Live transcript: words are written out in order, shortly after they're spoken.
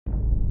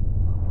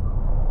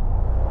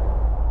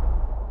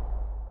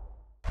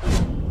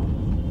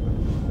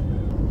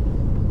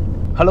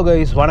Hello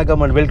guys,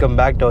 welcome and welcome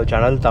back to our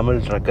channel Tamil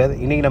Trucker.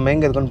 இன்னைக்கு நம்ம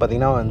எங்க இருக்கோம்னு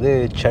பாத்தீங்கன்னா வந்து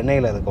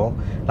சென்னையில இருக்கோம்.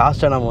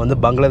 லாஸ்டா நம்ம வந்து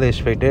பங்களாதேஷ்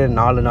போயிட்டு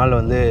 4 நாள்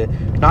வந்து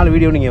 4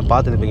 வீடியோ நீங்க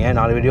பார்த்திருப்பீங்க.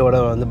 4 வீடியோவோட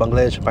வந்து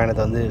பங்களாதேஷ்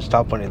பயணத்தை வந்து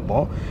ஸ்டாப்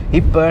பண்ணிருப்போம்.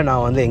 இப்போ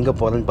நான் வந்து எங்க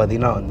போறேன்னு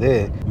பாத்தீங்கன்னா வந்து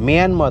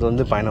மியான்மர்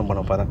வந்து பயணம்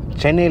பண்ண போறேன்.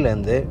 சென்னையில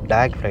இருந்து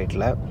டைரக்ட்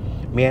ஃளைட்ல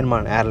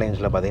மியான்மர்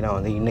ஏர்லைன்ஸில் பார்த்தீங்கன்னா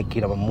வந்து இன்றைக்கி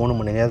நம்ம 3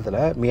 மணி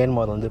நேரத்தில்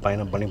மியான்மர் வந்து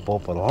பயணம் பண்ணி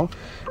போகிறோம்.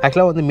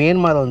 ஆக்சுவலாக வந்து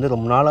மியான்மர் வந்து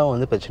ரொம்ப நாளாக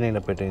வந்து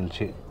பிரச்சனையில் போய்ட்டு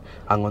இருந்துச்சு.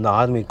 அங்கே வந்து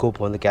ஆர்மி கூப்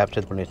வந்து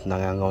கேப்சர் பண்ணி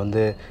வச்சுருந்தாங்க. அங்கே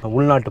வந்து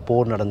உள்நாட்டு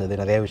போர் நடந்தது,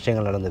 நிறைய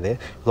விஷயங்கள் நடந்தது.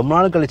 ரொம்ப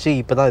நாள் கழிச்சு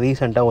இப்போ தான்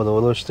ரீசெண்டாக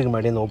ஒரு வருஷத்துக்கு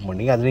முன்னாடி வந்து ஓப்பன்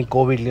பண்ணி அதுலேயும்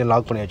கோவிட்லேயும்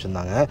லாக் பண்ணி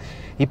வச்சுருந்தாங்க.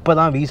 இப்போ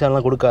தான்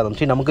வீசாலாம் கொடுக்க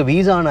ஆரம்பிச்சு நமக்கு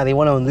வீசா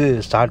நிறைய வந்து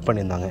ஸ்டார்ட்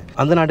பண்ணியிருந்தாங்க.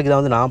 அந்த நாட்டுக்கு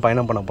தான் வந்து நான்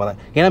பயணம் பண்ண போகிறேன்.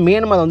 ஏன்னா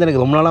மியான்மர் வந்து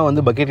எனக்கு ரொம்ப நாளாக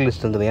வந்து பக்கெட்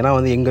லிஸ்ட் இருந்தது. ஏன்னா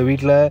வந்து எங்கள்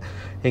வீட்டில்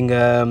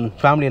எங்கள்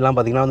ஃபேமிலியெல்லாம்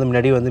பார்த்திங்கன்னா வந்து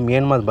முன்னாடி வந்து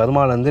மியான்மர்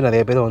பர்மாலேருந்து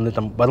நிறைய பேர் வந்து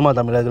பர்மா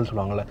தமிழர்கள்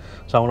சொல்லுவாங்கள்ல,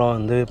 ஸோ அவங்களாம்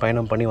வந்து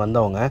பயணம் பண்ணி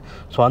வந்தவங்க.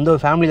 ஸோ அந்த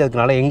ஒரு ஃபேமிலியில்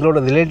இருக்கனால எங்களோட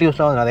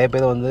ரிலேட்டிவ்ஸ்லாம் நிறைய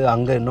பேர் வந்து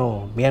அங்கே இன்னும்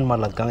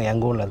மியான்மரில் இருக்காங்க,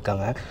 எங்கூரில்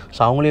இருக்காங்க. ஸோ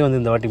அவங்களையும் வந்து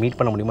இந்த வாட்டி மீட்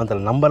பண்ண முடியுமா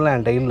தெரியல, நம்பர்லாம்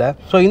என்கிட்ட இல்லை.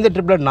 ஸோ இந்த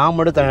ட்ரிப்பில் நான்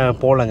மட்டும்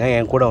போகலைங்க,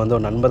 என் கூட வந்து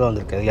ஒரு நண்பர்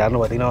வந்திருக்காரு.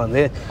 யாருன்னு பார்த்தீங்கன்னா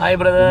வந்து ஹாய்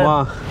பிரதர்,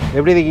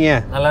 எப்படி இருக்கீங்க?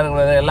 நல்லா இருக்கு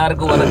பிரதர்.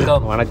 எல்லாருக்கும்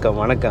வணக்கம். வணக்கம்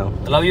வணக்கம்.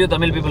 Love you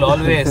Tamil people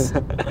always.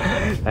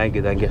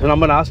 Thank you thank you. So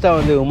நம்ம லாஸ்ட்டாக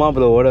வந்து உமா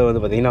ப்ரோவோட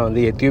வந்து பார்த்திங்கன்னா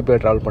வந்து எத்தியோப்பியா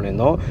ட்ராவல்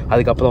பண்ணியிருந்தோம்.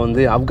 அதுக்கப்புறம்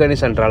வந்து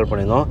ஆப்கானிஸ்தான் ட்ராவல்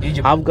பண்ணியிருந்தோம்.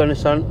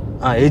 ஆப்கானிஸ்தான்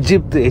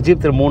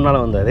எஜிப்து 3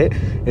 நாள் வந்தார்.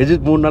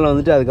 எஜிப்த் 3 நாள்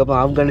வந்துட்டு அதுக்கப்புறம்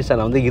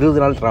ஆப்கானிஸ்தானில் வந்து 20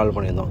 நாள் ட்ராவல்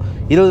பண்ணியிருந்தோம்.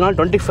 20 நாள்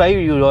 25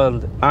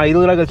 இருந்து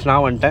 20 நாள் கழிச்சு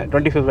நான் வந்துட்டேன்.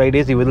 25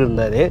 டேஸ் இவர்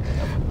இருந்தார்.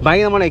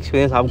 பயங்கரமான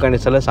எக்ஸ்பீரியன்ஸ்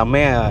ஆப்கானிஸ்தானில்.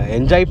 செம்மையாக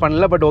என்ஜாய்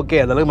பண்ணல, பட் ஓகே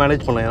அதெல்லாம்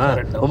மேனேஜ் பண்ணலாம்.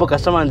 ஏன்னா ரொம்ப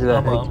கஷ்டமாக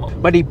இருந்துச்சு.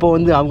 பட் இப்போ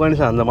வந்து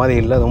ஆப்கானிஸ்தான் அந்த மாதிரி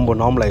இல்லை, ரொம்ப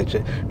நார்மல்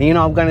ஆகிடுச்சு.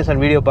 நீங்களும்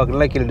ஆப்கானிஸ்தான் வீடியோ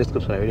பார்க்கலாம், கீழே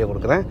டிஸ்கிரிப்ஷனில் வீடியோ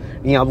கொடுக்குறேன்.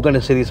 நீங்கள்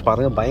ஆப்கானிஸ்தான் சீரிஸ்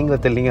பாருங்கள், பயங்கர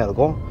த்ரில்லிங்காக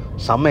இருக்கும்.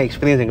 செம்ம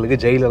எக்ஸ்பீரியன்ஸ் எங்களுக்கு.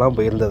 ஜெயிலெலாம்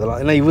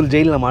போயிருந்ததெல்லாம், ஏன்னா இவர்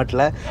ஜெயிலில்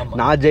மாட்டல,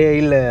 நான்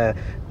ஜெயிலில்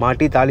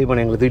மாட்டி தாலிபான்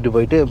எங்களை தூக்கிட்டு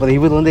போயிட்டு அப்புறம்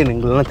இவர் வந்து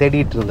எங்களெல்லாம்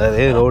தேடிட்டு இருந்தார்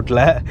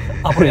ரோட்டில்.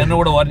 அப்புறம் என்ன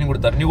கூட வார்னிங்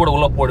கொடுத்தாரு, நீ கூட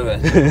உள்ள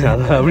போடுவேன்.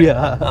 அப்படியா?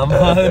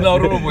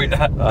 ரூம்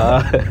போயிட்டேன்,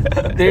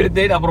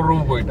 தேடி அப்புறம்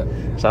ரூம் போயிட்டேன்.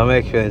 செம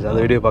எக்ஸ்பீரியன்ஸ், அந்த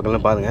வீடியோ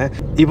பார்க்கலாம் பாருங்கள்.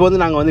 இப்போ வந்து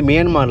நாங்கள் வந்து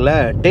மியான்மரில்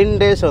 10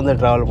 டேஸ் வந்து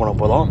ட்ராவல் பண்ண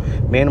போகிறோம்.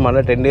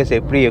 மியான்மரில் 10 டேஸ்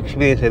எப்படி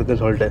எக்ஸ்பீரியன்ஸ்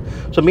இருக்குதுன்னு சொல்லிட்டு.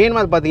 ஸோ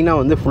மியான்மர் பார்த்தீங்கன்னா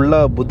வந்து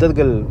ஃபுல்லாக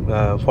புத்தர்கள்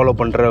ஃபாலோ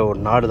பண்ணுற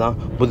ஒரு நாடு தான்.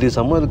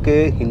 புத்திசமும்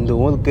இருக்குது,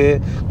 ஹிந்துவும் இருக்குது,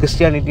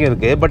 கிறிஸ்டியானிட்டியும்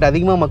இருக்குது. பட்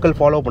அதிகமாக மக்கள்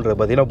ஃபாலோ பண்ணுறது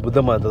பார்த்தீங்கன்னா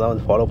புத்த மதத்தை தான்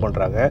வந்து ஃபாலோ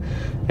பண்ணுறாங்க.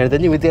 எனக்கு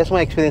தெரிஞ்சு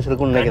வித்தியாசமாக எக்ஸ்பீரியன்ஸ்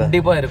இருக்கும்னு நினைக்கிறேன்.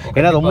 கண்டிப்பாக இருக்கும்.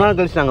 ஏன்னா ரொம்ப நாள்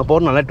கழிச்சு நாங்கள்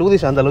போகிறனால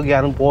டூரிஸ்ட் அந்த அளவுக்கு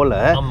யாரும் போகல.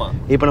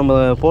 இப்போ நம்ம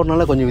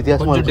போகிறனால கொஞ்சம்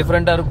வித்தியாசமாக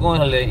டிஃப்ரெண்டாக இருக்கும்.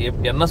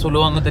 என்ன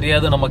சொல்லுவாங்க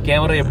தெரியாது, நம்ம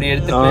கேமரா எப்படி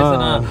எடுத்து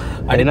பேசினா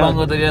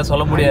அடிப்பாங்க தெரியாது,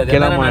 சொல்ல முடியாது,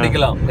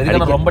 நடிக்கலாம்.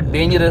 எதுக்கான ரொம்ப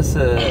டேஞ்சரஸ்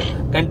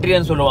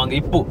கண்ட்ரின்னு சொல்லுவாங்க.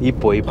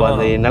 இப்போ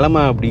அந்த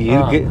நிலைமை அப்படி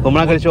இருக்கு. ரொம்ப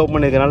நாள் கழிச்சு ஓப்பன்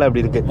பண்ணிருக்கனால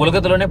அப்படி இருக்கு.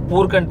 உலகத்துல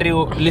பூர் கண்ட்ரி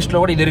லிஸ்ட்ல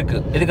கூட இது இருக்கு.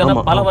 இதுக்கான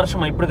பல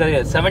வருஷமா இப்படி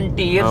கிடையாது.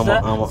 70 இயர்ஸ்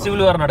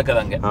சிவில் வார்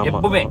நடக்குதாங்க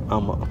எப்பவுமே.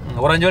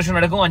 ஒரு 5 வருஷம்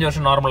நடக்கும், 5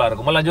 வருஷம் நார்மலா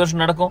இருக்கும், 5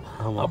 வருஷம் நடக்கும்.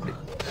 அப்படி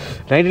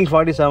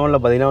 1947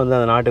 பார்த்தீங்கன்னா வந்து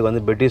அந்த நாட்டுக்கு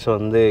வந்து பிரிட்டிஷ்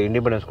வந்து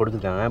இண்டிபெண்டன்ஸ்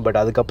கொடுத்துருக்காங்க. பட்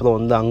அதுக்கப்புறம்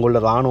வந்து அங்குள்ள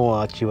இராணுவ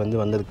ஆட்சி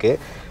வந்திருக்கு.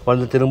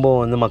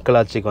 திரும்பவும் வந்து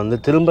மக்களாட்சிக்கு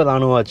திரும்ப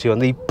இராணுவ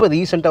ஆட்சி இப்போ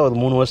ரீசெண்டாக ஒரு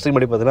 3 வருஷத்துக்கு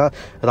முன்னாடி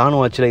பார்த்தீங்கன்னா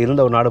இராணுவ ஆட்சியில்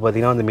இருந்த ஒரு நாடு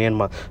பார்த்தீங்கன்னா வந்து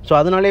மியான்மர். ஸோ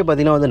அதனாலே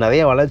பார்த்தீங்கன்னா வந்து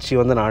நிறைய வளர்ச்சி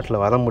நாட்டில்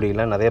வர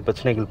முடியல, நிறைய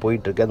பிரச்சனைகள்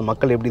போயிட்டுருக்கு. அது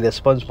மக்கள் எப்படி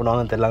ரெஸ்பான்ஸ்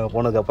பண்ணுவாங்கன்னு தெரியல அங்கே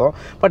போனதுக்கப்புறம்.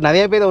 பட்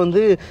நிறைய பேர்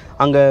வந்து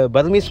அங்கே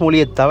பர்மீஸ்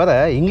மொழியை தவிர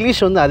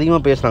இங்கிலீஷ்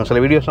அதிகமாக பேசுகிறாங்க.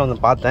 சில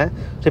வீடியோஸ்லாம் பார்த்தேன்.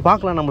 சரி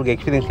பார்க்கலாம் நம்மளுக்கு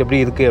எக்ஸ்பீரியன்ஸ் எப்படி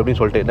இருக்குது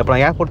அப்படின்னு சொல்லிட்டு. இப்போ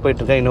நான் ஏர்போர்ட்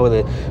போயிட்டுருக்கேன். இன்னும் ஒரு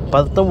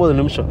 19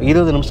 நிமிஷம்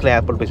 20 நிமிஷத்தில்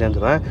ஏர்போர்ட் போய்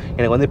சேர்ந்துருவேன்.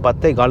 எனக்கு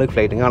 10:15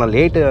 ஃப்ளைட்டுங்க. ஆனால்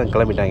லேட்டு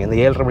கிளம்பிட்டாங்க. இந்த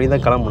 7:30 மணி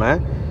தான் கிளம்புனேன்.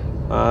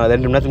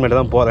 2 மணி நேரத்துக்கு மேலே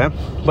தான் போகிறேன்.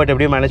 பட்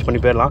எப்படியும் மேனேஜ் பண்ணி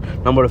போயிடலாம்.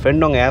 நம்மளோட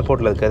ஃப்ரெண்டு அங்கே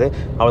ஏர்போர்ட்டில் இருக்காது,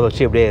 அவரை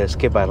வச்சு எப்படியே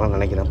எஸ்கேப் ஆகிடலாம்னு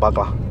நினைக்கிறேன்.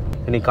 பார்க்கலாம்.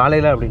 இன்றைக்கி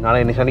காலையில்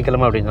அப்படின்னால, இன்றைக்கி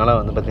சனிக்கிழமை அப்படின்னால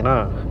பார்த்திங்கன்னா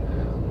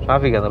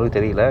டிராஃபிக் அந்த அளவுக்கு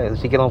தெரியல.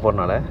 இது சீக்கிரமாக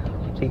போகிறனால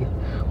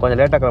கொஞ்சம்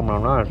லேட்டாக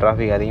கிளம்பினோம்னா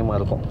டிராஃபிக் அதிகமாக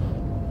இருக்கும்.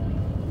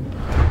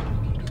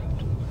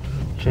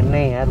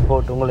 சென்னை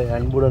ஏர்போர்ட் உங்களை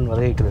அன்புடன்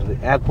வரவேற்கிறது.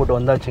 ஏர்போர்ட்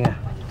வந்தாச்சுங்க.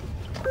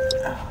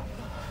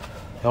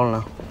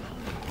 எவ்வளோண்ணா?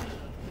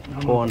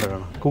 400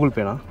 கூகுள்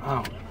பேண்ணா?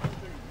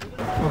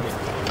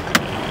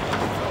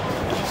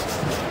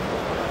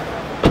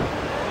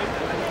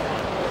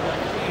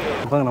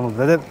 இப்போ நம்ம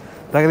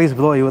பிரகதீஷ்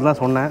ப்ரோ, இவர் தான்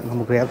சொன்னேன்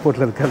நமக்கு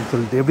ஏர்போர்ட்டில் இருக்காருன்னு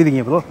சொல்லிட்டு. எப்படி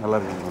இருக்கீங்க ப்ரோ?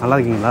 நல்லா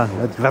இருக்கீங்களா?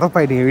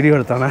 வெறப்பாயிட்டீங்க வீடியோ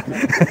எடுத்தானே.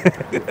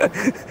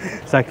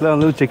 ஆக்சுவலாக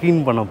வந்து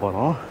செக்இன் பண்ண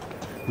போகிறோம்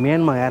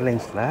மியான்மர்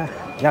ஏர்லைன்ஸில்.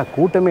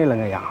 கூட்டமே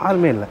இல்லைங்க,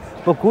 யாருமே இல்லை.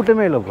 இப்போ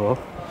கூட்டமே இல்லை ப்ரோ,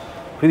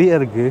 ஃப்ரீயாக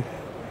இருக்குது.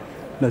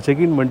 நான்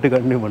செக்இன் பண்ணிட்டு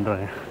கண்டினியூ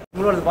பண்ணுறேங்க.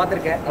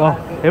 பார்த்துருக்கேன்.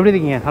 எப்படி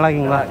இருக்கீங்க? நல்லா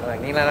இருக்கீங்களா?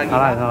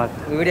 நல்லா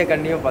வீடியோ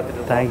கண்டினியூ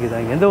பார்த்துட்டு. தேங்க்யூ.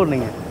 எந்த ஊர்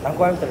நீங்கள்? நான்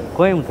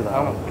கோயம்புத்தூர்.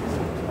 ஆமாம்.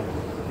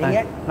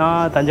 நீங்கள்?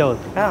 நான் தஞ்சாவூர்.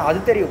 அது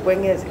தெரியும். இப்போ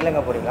எங்கே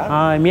ஸ்ரீலங்கா போகிறீங்களா?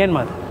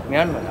 மியான்மர்.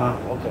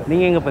 ஓகே.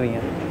 நீங்கள் எங்கே போகிறீங்க?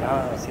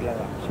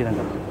 ஸ்ரீலங்கா.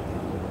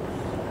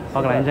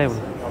 பார்க்கலாம், என்ஜாய்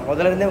பண்ணுங்க.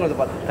 முதல்ல இருந்தே உங்களுக்கு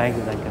பார்த்தேன்.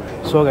 தேங்க்யூ.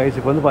 ஸோ கைஸ்,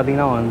 இப்போ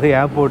பார்த்தீங்கன்னா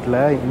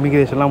ஏர்போர்ட்டில்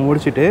இமிக்ரேஷன்லாம்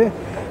முடிச்சுட்டு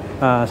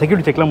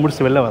செக்யூரிட்டி செக்லாம்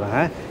முடிச்சுட்டு வெளில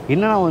வரேன்.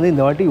 என்னன்னா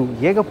இந்த வாட்டி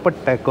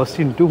ஏகப்பட்ட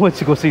கொஸ்டின், டூ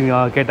மச் கொஸ்டின்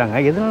கேட்டாங்க.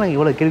 எதனால் நீங்கள்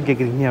இவ்வளோ கேள்வி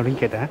கேட்குறீங்க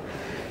அப்படின்னு கேட்டேன்.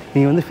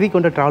 நீங்கள்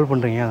ஃப்ரீக்வெண்ட்டாக ட்ராவல்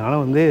பண்ணுறீங்க,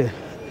 அதனால்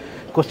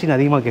கொஸ்டின்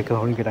அதிகமாக கேட்குறோம்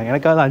அப்படின்னு கேட்டாங்க.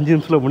 எனக்கு அது 5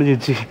 நிமிஷத்தில்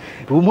முடிஞ்சிச்சு.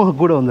 உமா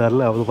கூட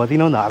வந்தார்ல, அவர்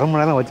பார்த்தீங்கன்னா 1/2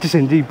 மணி நேரம் வச்சு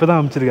செஞ்சு இப்போ தான்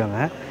அனுப்பிச்சிருக்காங்க.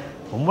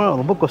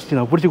 ரொம்ப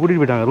கொஸ்டின் பிடிச்சி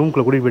கூட்டிகிட்டு போயிட்டாங்க,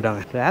 ரூம்குள்ளே கூட்டிகிட்டு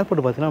போயிட்டாங்க.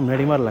 ஏர்போர்ட் பார்த்தீங்கன்னா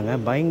முன்னாடி மாதிரி இல்லைங்க,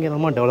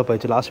 பயங்கரமாக டெவலப்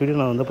ஆகிடுச்சு. லாஸ்ட் வீடியோ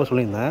நான் வந்தப்போ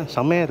சொல்லியிருந்தேன்,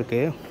 செம்மையாக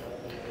இருக்குது.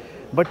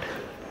 பட்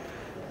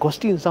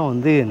கொஸ்டின்ஸ் தான்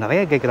வந்து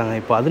நிறையா கேட்குறாங்க.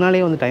 இப்போ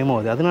அதனாலே வந்து டைம்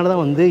ஆகுது. அதனால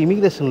தான் வந்து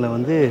இமிக்ரேஷனில்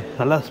வந்து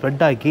நல்லா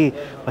ஸ்ப்ரெட் ஆக்கி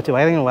வச்சு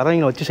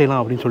வரவங்களை வச்சு செய்யலாம்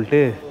அப்படின்னு சொல்லிட்டு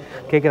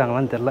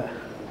கேட்குறாங்களான்னு தெரில.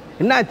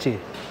 என்னாச்சு?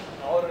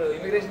 அவர்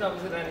இமிகிரேஷன்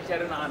ஆஃபீஸர்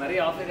நினைச்சாரு நான் நிறைய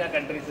ஆப்பிரிக்கா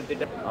கண்ட்ரிஸ்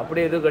சுற்றிட்டேன்.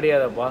 அப்படி எதுவும்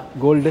கிடையாதுப்பா.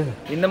 கோல்டு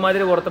இந்த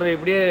மாதிரி ஒருத்தர்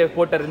இப்படியே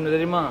போட்டார். இந்த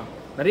தெரியுமா,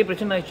 நிறைய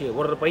பிரச்சனை ஆயிடுச்சு.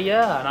 ஒரு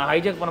பையன் நான்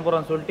ஹைஜாக் பண்ண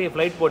போகிறேன்னு சொல்லிட்டு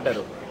ஃப்ளைட்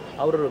போட்டார்.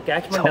 அவர்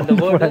கேட்ச்மெண்ட் அந்த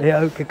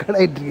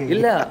வேர்டு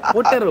இல்லை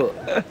போட்டார்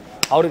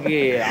அவருக்கு.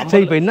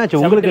 இப்போ என்னாச்சு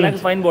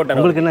உங்களுக்கு? ஃபைன்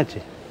போட்டார். உங்களுக்கு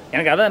என்னாச்சு?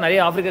 எனக்கு அதான் நிறைய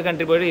ஆப்பிரிக்கா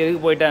கண்ட்ரி போயிட்டு எதுக்கு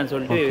போயிட்டான்னு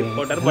சொல்லிட்டு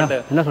போட்டார். பட்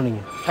என்ன சொன்னீங்க?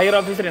 ஹையர்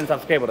ஆஃபீஸர் என்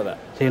சப்ஸ்கிரைபர் தான்.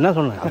 சரி, என்ன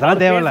சொன்னேன்?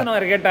 அதெல்லாம் தேவையில்லை,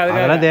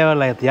 அதெல்லாம்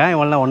தேவையில்லை. ஏன்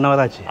 1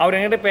 hour ஆச்சு? அவர்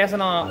என்கிட்ட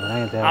பேசணும்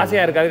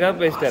ஆசையாக இருக்குது, அதுக்காக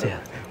பேசிட்டாரு.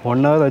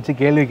 1 hour வச்சு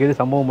கேள்வி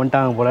சம்பவம்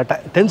பண்ணிட்டாங்க போல.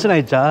 டென்ஷன்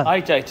ஆயிடுச்சா?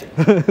 ஆயிடுச்சு.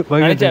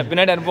 நினைச்சேன்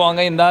பின்னாடி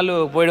அனுப்புவாங்க, இந்த ஆள்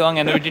போயிடுவாங்க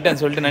என்ன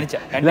விட்டுட்டேன்னு சொல்லிட்டு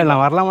நினைச்சேன். இல்லை,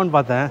 நான் வரலாமான்னு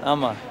பார்த்தேன்.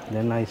 ஆமாம்,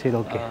 தென் ஐ chat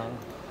okay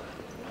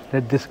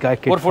let this guy.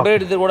 ஒரு ஃபோட்டோ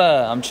எடுத்து கூட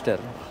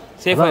அனுப்பிச்சிட்டாரு,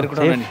 சேஃபாக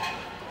இருக்கட்டும்.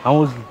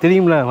 அவங்களுக்கு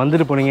தெரியும்ல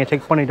வந்துட்டு போனீங்க,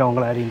 செக் பண்ணிவிட்டு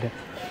அவங்கள அப்படின்ட்டு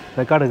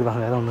ரெக்கார்டு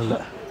எடுக்கிறாங்க, வேறு ஒன்றும் இல்லை.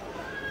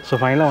 ஸோ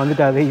ஃபைனலாக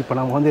வந்துட்டாது. இப்போ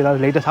நம்ம வந்து ஏதாவது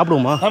லைட்டாக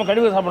சாப்பிடுவோமா? நம்ம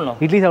கண்டிப்பாக சாப்பிடலாம்.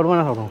 இட்லி சாப்பிடுவோம்,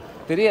 என்ன சாப்பிடுவோம்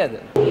தெரியாது.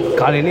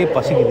 காலையிலே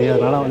பசிக்குது,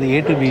 அதனால் வந்து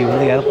A to B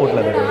வந்து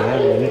ஏர்போர்ட்டில்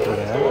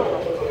நின்றுட்டுருக்கேன்.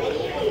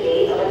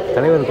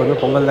 தலைவருக்கு வந்து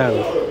பொங்கல் தான்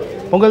வேணும்.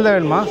 பொங்கல் தான்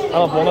வேணுமா?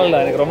 ஆமாம், பொங்கல்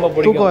தான் எனக்கு ரொம்ப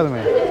பிடிக்கும். தூக்கம்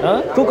வருமே?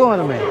 தூக்கம்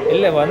வருமே?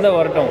 இல்லை, வந்தால்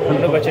வரட்டும்,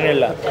 ஒன்றும் பிரச்சனை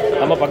இல்லை.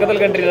 நம்ம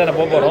பக்கத்தில் கண்ட்ரி தானே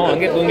போக போகிறோம்,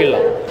 அங்கேயே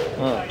தூங்கிடலாம்.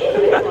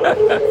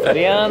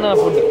 சரியான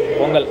ஃபுட்டு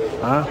பொங்கல்.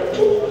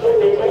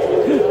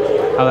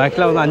 அது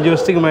ஆக்சுவலாக வந்து 5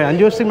 வருஷத்துக்கு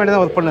முன்னாடி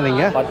தான் ஒர்க்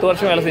பண்ணதீங்க. 10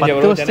 வருஷம் வேலை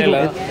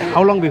செஞ்சேன்.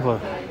 How long before?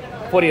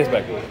 4 years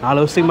back.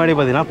 4 வருஷத்துக்கு முன்னாடி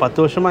பார்த்தீங்கன்னா 10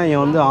 வருஷமாக இங்கே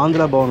வந்து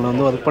ஆந்திரா பவனில்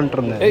வந்து ஒர்க் பண்ணிட்டு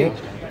இருந்தேன்.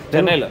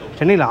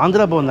 சென்னையில்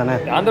ஆந்திரா பவன் தானே?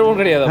 ஆந்திரா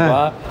பவன்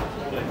கிடையாதுப்பா,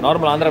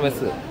 normal Andhra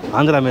mess.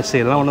 Andhra mess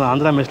எல்லாம் ஒன்று.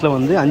 ஆந்திரா மெஸ்ஸில்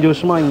வந்து 5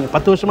 வருஷமாக இங்கே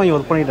 10 வருஷமாக இங்கே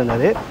ஒர்க் பண்ணிட்டு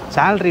இருந்தார்.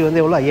 சேலரி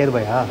வந்து எவ்வளோ? 5000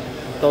 ரூபாயா?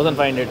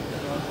 1500.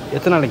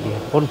 எத்தனை நாளைக்கு?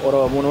 ஒரு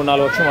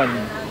 3-4 வருஷம்.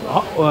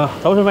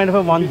 1500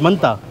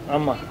 மந்த்தா?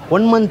 ஆமாம்,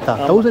 1 மந்த்தா?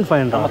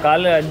 1500. நம்ம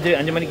காலைல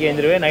 5 மணிக்கு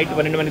எழுந்திருவேன், நைட்டு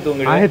 12 மணிக்கு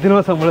தூங்கிடுவேன். 1000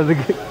 ரூபா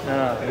சம்பளத்துக்கு.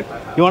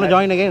 You want to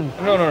join again?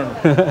 No.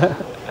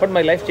 But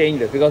my life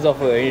changed because of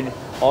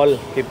all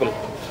people.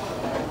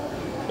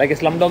 Like a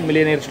slumdog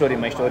millionaire story,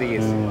 my story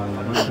is.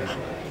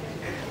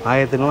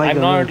 1000 ரூபாய்க்கு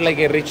I'm not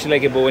like a rich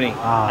like a Boni.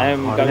 I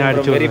am coming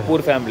from very poor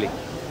family.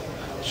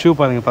 Shoe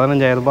பாருங்க,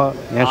 15000 ரூபாய்.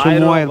 என் shoe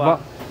 3000 ரூபாய்.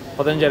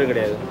 15000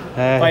 கிடையாது,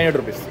 500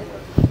 rupees.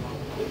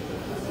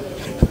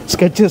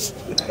 Sketches.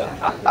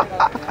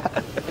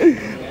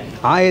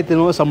 1000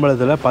 ரூபா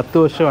சம்பளத்தில் 10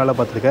 வருஷம் வேலை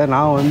பார்த்துருக்கேன்.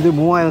 நான் வந்து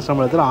 3000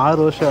 சம்பளத்தில்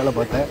 6 வருஷம் வேலை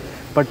பார்த்தேன்.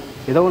 பட்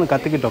ஏதோ ஒன்று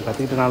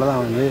கற்றுக்கிட்டனால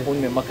தான் வந்து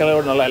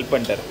மக்களோட நல்லா ஹெல்ப்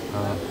பண்ணிட்டார்.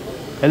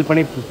 ஹெல்ப்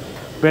பண்ணி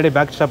பின்னாடி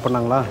பேக் ஸ்டாப்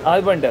பண்ணாங்களா?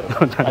 அது பண்ணிட்டார்,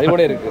 அது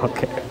கூட இருக்குது.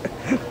 ஓகே,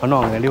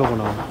 பண்ணுவாங்க, கண்டிப்பாக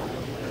பண்ணுவாங்க.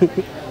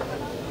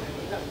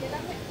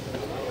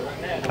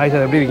 ஹாய்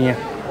சார், எப்படி இருக்கீங்க?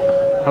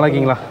 நல்லா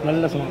இருக்கீங்களா?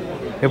 நல்ல சொன்னோம்.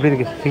 எப்படி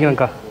இருக்கு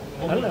ஸ்ரீலங்கா?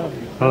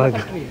 நல்லா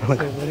இருக்கு.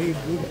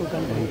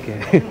 ஓகே,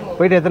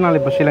 போயிட்டு எத்தனை நாள்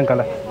இப்போ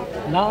ஸ்ரீலங்காவில்?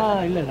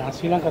 நான்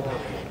ஸ்ரீலங்கா தான்.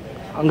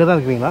 அங்கே தான்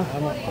இருக்கிறீங்களா?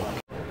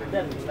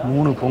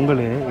 3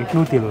 பொங்கல்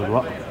 870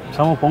 ரூபா.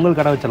 சம பொங்கல்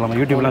கடை வச்சிடலாமா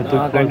யூடியூப்லாம்?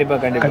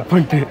 கண்டிப்பாக கட்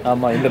பண்ணிட்டு.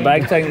 ஆமாம், இந்த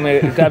பேக்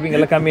ஸ்டாப்பிங்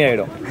எல்லாம்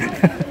கம்மியாகிடும்.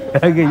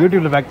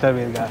 யூடியூப்பில் பேக் ஸ்டாப்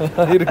இருக்கா?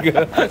 இருக்கு,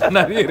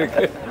 நிறைய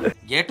இருக்கு.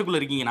 கேட்டுக்குள்ளே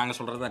இருக்கீங்க, நாங்கள்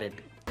சொல்கிறது தான்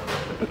ரேட்டு.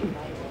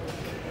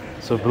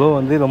 ஸோ ப்ரோ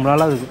வந்து ரொம்ப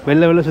நாளாக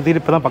வெளில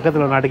சுற்றிட்டு இப்போ தான்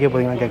பக்கத்தில் நாட்டுக்கே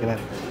போகிறீங்கன்னு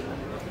கேட்குறாரு.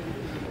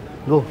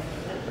 ப்ரோ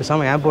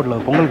பேசாமல்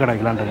ஏர்போர்ட்டில் பொங்கல் கடை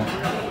வைக்கலான்ட்டு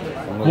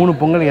 3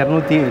 பொங்கல்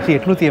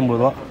 880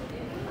 ரூபா.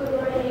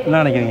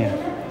 என்ன நினைக்கிறீங்க?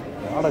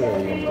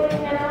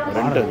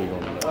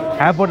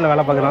 ஏர்போர்ட்டில்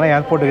வேலை பார்க்குறதுனால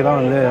ஏர்போர்ட்டுக்கு தான்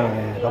வந்து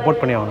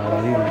சப்போர்ட் பண்ணி ஆகணும்.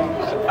 அது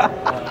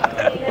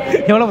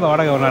எவ்வளோ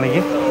வாடகை ஒரு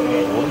நாளைக்கு?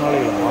 ஒரு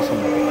நாளைக்கு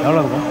மாதம் எவ்வளோ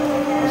இருக்கும்?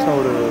 மாதம்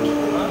ஒரு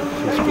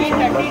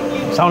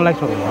 7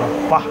 lakhs வருமா?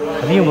 பா,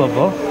 அதிகம்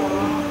அப்போ.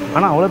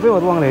 ஆனால் அவ்வளோ பேர்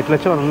வருவாங்களே, 8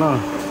 லட்சம் வரும்னா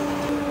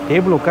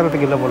டேபிள்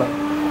உட்காரத்துக்கு இல்லை போல்.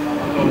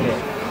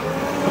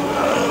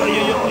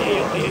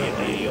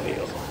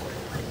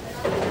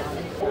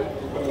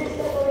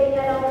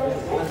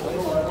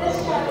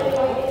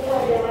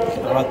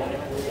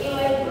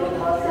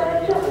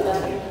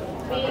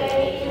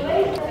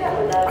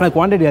 ஆனால்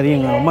குவான்டிட்டி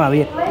அதிகங்க, ரொம்ப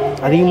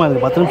அதிகமாக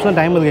இருக்குது. 10 நிமிஷம்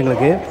டைம் இருக்குது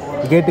எங்களுக்கு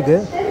கேட்டுக்கு.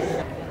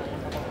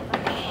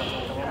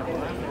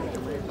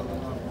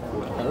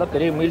 நல்லா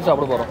பெரிய மீல்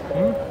சாப்பிட போகிறோம்.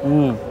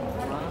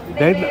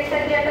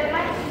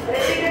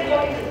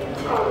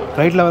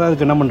 ஃப்ளைட்டில் வர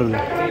அதுக்கு என்ன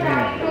பண்ணுறது?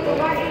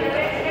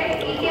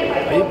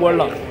 கை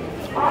போடலாம்.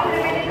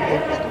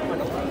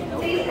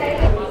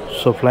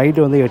 ஸோ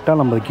ஃப்ளைட்டு வந்து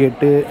 8ஆம் நம்பர்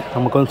கேட்டு,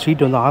 நமக்கு வந்து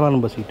சீட்டு வந்து 6ஆம்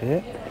நம்பர் சீட்டு.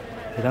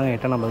 இதாங்க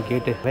 8ஆம் நம்பர்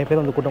கேட்டு. நிறைய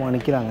பேர் வந்து கூட்டமாக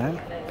நிற்கிறாங்க.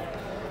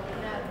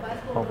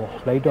 பார்ப்போம்.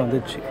 ஃப்ளைட்டு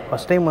வந்துச்சு.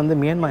 ஃபஸ்ட் டைம் வந்து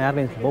மியான்மர்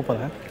ஏர்லைன்ஸில்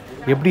போகிறேன்.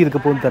 எப்படி இருக்க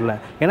போகுதுன்னு தெரில.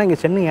 ஏன்னா இங்கே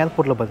சென்னை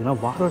ஏர்போர்ட்டில்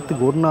பார்த்திங்கன்னா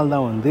வாரத்துக்கு ஒரு நாள்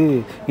தான் வந்து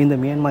இந்த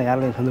மியான்மர்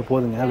ஏர்லைன்ஸ் வந்து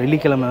போகுதுங்க.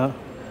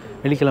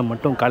 வெள்ளிக்கிழமை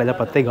மட்டும் காலையில்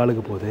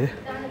 10:15 போகுது.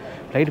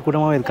 ஃப்ளைட்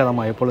கூட்டமாகவே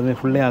இருக்காதாம்மா, எப்பொழுதுமே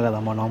ஃபுல்லே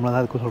ஆகாதாம்மா, நார்மலாக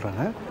தான் இருக்குன்னு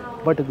சொல்கிறாங்க.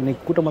 பட்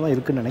இன்றைக்கி கூட்டமாக தான்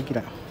இருக்குதுன்னு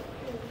நினைக்கிறேன்.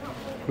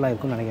 ஃபுல்லாக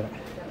இருக்குன்னு நினைக்கிறேன்.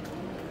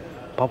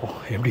 பார்ப்போம்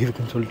எப்படி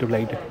இருக்குன்னு சொல்லிட்டு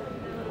ஃப்ளைட்டு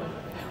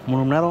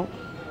 3 மணி நேரம்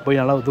போய்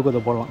நல்லா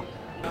தூக்கத்தை போடலாம்.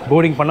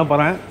 போர்டிங் பண்ண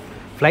போகிறேன்.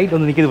 ஃப்ளைட்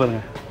வந்து நிற்கிது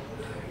பாருங்கள்,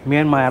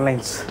 மியான்மார்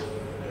ஏர்லைன்ஸ்.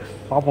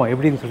 பார்ப்போம்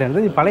எப்படின்னு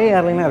சொல்லிட்டு. இது பழைய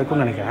ஏர்லைனாக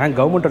இருக்கும்னு நினைக்கிறேன்,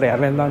 கவர்மெண்ட்டோட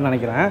ஏர்லைன் தான்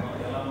நினைக்கிறேன்.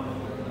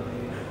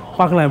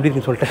 பார்க்கலாம் எப்படி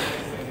இருக்குன்னு சொல்லிட்டு.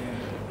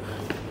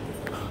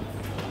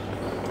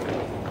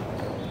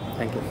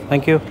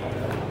 தேங்க்யூ.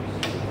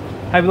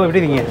 ஹாய் ப்ரோ,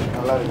 எப்படி இருக்கீங்க?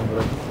 நல்லா இருக்கும்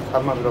ப்ரோ.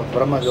 ஆமாம் ப்ரோ,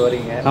 பிரம்மாக்கு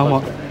வரீங்க.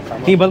 ஆமாம்,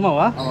 நீ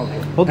பர்மாவா?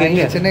 ஓகே.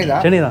 எங்கே? சென்னை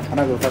தான். சென்னை தான்.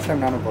 ஆனால் ஃபஸ்ட்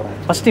டைம் நானும் போகிறேன்.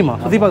 ஃபஸ்ட் டைமா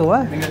சுற்றி பார்க்கவா?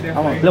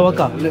 ஆமாம். இல்லை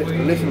ஓக்கா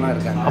ரிலேஷன்லாம்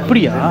இருக்கேன்.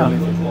 அப்படியா?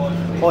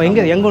 ஓ,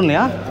 எங்கே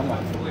ஒன்றுயா?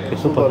 ஆமாம்,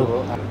 சூப்பர்.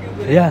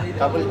 ஏ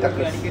தமிழ்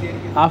தக்கு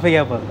ஆஃபே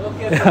பார்.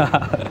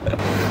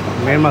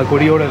 மியான்மார்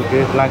கொடியோடு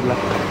இருக்குது, ஃப்ளாக்ல.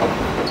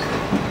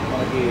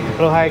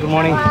 Hello, hi, good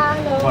morning.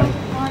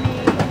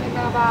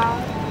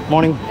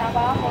 Morning.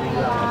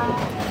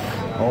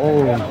 ஓ,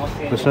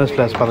 பிஸ்னஸ்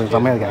கிளாஸ் பாருங்கள்,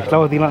 செம்மையாக இருக்குது.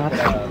 ஆக்சுவலாக பார்த்தீங்கன்னா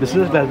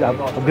பிஸ்னஸ் கிளாஸ்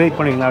அப்கிரேட்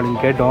பண்ணிங்களா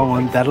அப்படின்னு கேட்டோம், அவங்க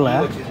வந்து தரல.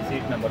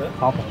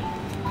 பார்ப்போம்.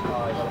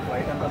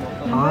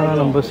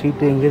 6ஆம் நம்பர்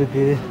சீட்டு எங்கே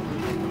இருக்குது?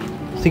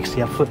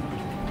 6F.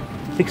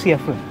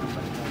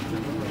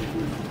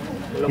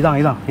 இதான்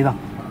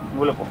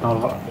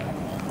அவ்வளோதான்.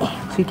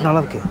 சீட்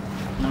நல்லா இருக்கு.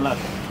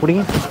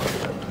 பிடிங்க,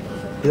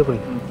 இதை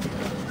பிடிங்க.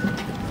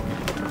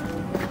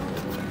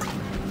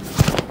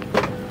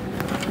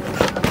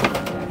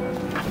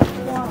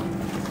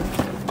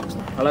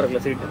 நல்லா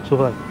இருக்குல்ல சீட்?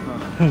 சூப்பராக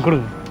இருக்கு.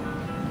 கொடுங்க.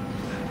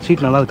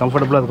 சீட் நல்லா இருக்கு,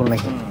 கம்ஃபர்டபுளாக இருக்கும்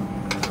நினைக்கிறேன்.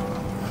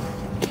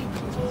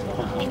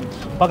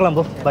 பார்க்கலாம்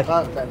ப்ரோ, பாய்.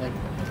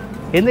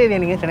 எந்த ஏரியா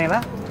நீங்கள் சென்னையில்?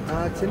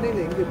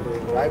 சென்னையில் எங்கே ப்ரோ?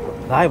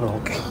 ராயபுரம். ராயபுரம்,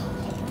 ஓகே.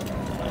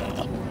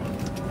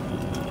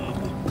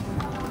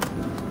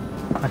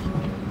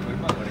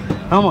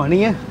 ஆமாம்,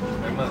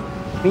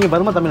 நீங்கள்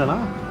பர்மா தமிழனா?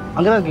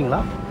 அங்கே தான்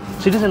இருக்கீங்களா?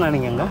 சிட்டிசனா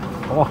நீங்கள் அங்கே?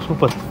 ஓ,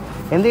 சூப்பர்.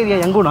 எந்த ஏரியா?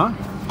 எங்கூனா?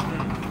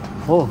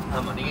 ஓ,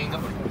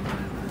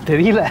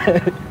 தெரியல.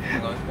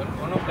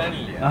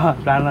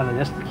 பிளான்லாம் இல்லை,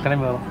 ஜஸ்ட்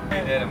கிளம்பி வரோம்.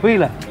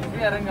 புரியல?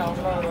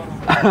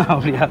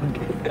 அப்படியா?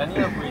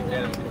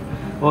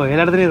 ஓ,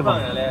 எல்லா இடத்துலையும்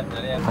இருப்பாங்க.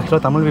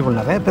 ஆக்சுவலாக தமிழ் பீப்புள்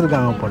நிறைய பேர்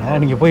இருக்காங்க போல்.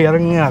 நீங்கள் போய்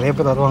இறங்குங்க, நிறைய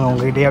பேர் வருவாங்க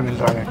உங்ககிட்டே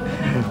அப்படின்றாங்க.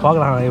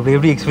 பார்க்கலாம்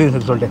எப்படி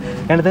எக்ஸ்பீரியன்ஸ் சொல்லிட்டு.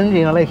 எனக்கு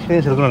தெரிஞ்சு நல்லா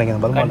எக்ஸ்பீரியன்ஸ் இருக்குன்னு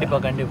நினைக்கிறேன் பர்மா.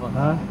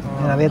 கண்டிப்பாக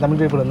நிறைய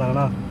தமிழ் பீப்புள்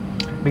இருந்தாங்கன்னா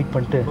வெயிட்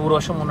பண்ணிட்டு 100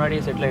 வருஷம்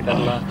முன்னாடியே செட்டில்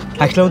ஆகிட்டாங்களா?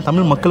 ஆக்சுவலாக வந்து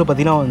தமிழ் மக்கள்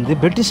பார்த்தீங்கன்னா வந்து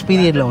பிரிட்டிஷ்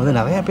பீரியடில் வந்து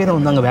நிறைய பேர்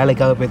வந்து அங்கே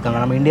வேலைக்காக போயிருக்காங்க.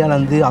 நம்ம இந்தியாவில்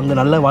வந்து அங்கே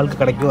நல்ல வாழ்க்கை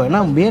கிடைக்கும். ஏன்னா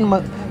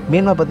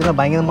மியான்மார் பார்த்தீங்கன்னா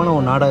பயங்கரமான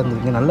ஒரு நாடாக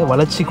இருந்திருக்கு, நல்ல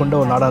வளர்ச்சி கொண்ட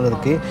ஒரு நாடாக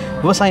இருக்குது.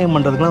 விவசாயம்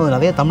பண்ணுறதுக்குலாம் வந்து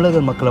நிறைய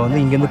தமிழர்கள் மக்களை வந்து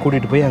இங்கேருந்து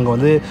கூட்டிகிட்டு போய் அங்கே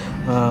வந்து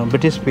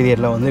பிரிட்டிஷ்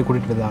பீரியடில் வந்து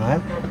கூட்டிகிட்டு போயிருக்காங்க.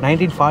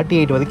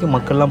 1948 வரைக்கும்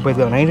மக்கள்லாம்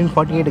போயிருக்காங்க.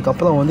 1948க்கு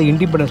அப்புறம் வந்து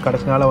இண்டிபெண்டன்ஸ்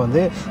கிடச்சனால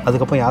வந்து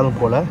அதுக்கப்புறம் யாரும்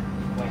போகல.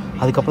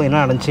 அதுக்கப்புறம்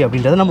என்ன நடந்துச்சு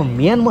அப்படின்றத நம்ம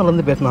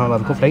மியான்மார்லேருந்து பேசினா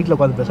நல்லாயிருக்கும், ஃப்ளைட்டில்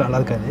உட்காந்து பேச நல்லா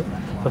இருக்காது.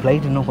 இப்போ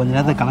ஃப்ளைட் இன்னும் கொஞ்சம்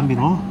நேரத்தில்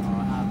கிளம்பிடும்.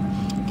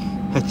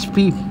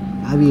 ஹெச்பி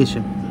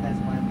ஆவியேஷன்.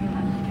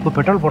 இப்போ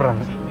பெட்ரோல்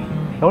போடுறாங்க.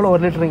 எவ்வளோ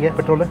 1 லிட்டருங்க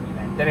பெட்ரோலு?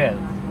 தெரியாது.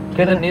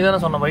 கேட்க நீ தானே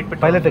சொன்ன ஒயிட்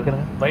பெட்ரோல். பைலட்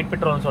கேட்குறேன். ஒயிட்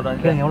பெட்ரோல்னு சொல்கிறாங்க.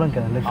 கேட்குங்க எவ்வளோன்னு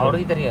கேட்குறேன்.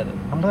 அவருக்கு தெரியாது,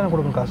 நம்ம தானே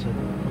கொடுக்கணும் காசு.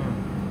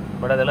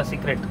 பட் அதெல்லாம்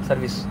secret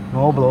service.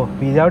 No bro,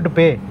 we have to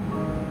pay.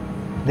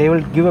 They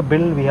will give a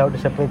bill, we have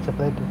to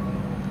separate.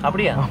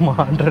 அப்படியா? ஆமாம்,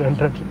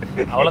 100.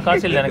 அவ்வளோ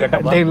காசு இல்லை எனக்கு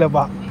கேட்டப்பா.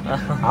 இல்லைப்பா,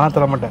 ஆனால்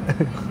தர மாட்டேன்.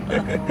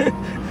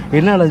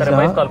 என்ன ஆச்சு?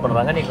 வைஃப் கால்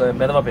பண்ணுறாங்க, நீ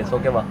மெதுவாக பேசு,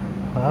 ஓகேவா?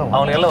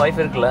 அவங்களுக்கு எல்லாம் வைஃப்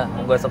இருக்குல்ல,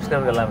 உங்கள்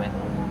சப்ஸ்கிரைபர் எல்லாமே.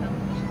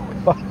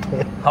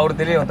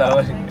 அவருக்கு தெரியும்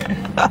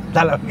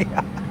தலைவலி.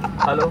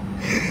 ஹலோ,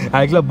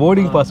 ஆக்சுவலாக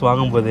போர்டிங் பாஸ்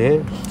வாங்கும்போது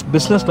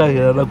பிஸ்னஸ் கிளாஸ்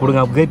எதாவது கொடுங்க,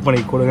 அப்கிரேட்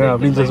பண்ணி கொடுங்க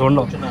அப்படின்னு சொல்லி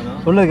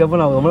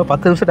சொன்னதுக்கப்புறம் நான் ரொம்ப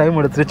 10 நிமிஷம் டைம்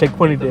எடுத்துட்டு செக்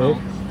பண்ணிவிட்டு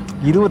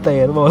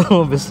 25,000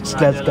 வரும் பிஸ்னஸ்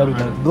கிளாஸ்க்கு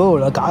அப்படின்னாங்க. ப்ரோ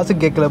நான் காசு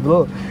கேட்கல ப்ரோ,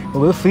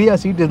 ஃப்ரீயாக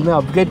சீட் இருந்தால்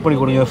அப்கிரேட் பண்ணி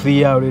கொடுங்க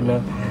ஃப்ரீயாக அப்படின்னு.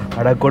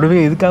 அட கொடுமை,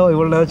 இதுக்காக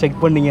இவ்வளோ நேரம் செக்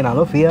பண்ணிங்க?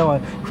 நானும்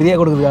ஃப்ரீயாக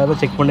கொடுக்குறதுக்காக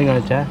தான் செக் பண்ணிங்க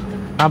நினச்சேன்.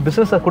 நான்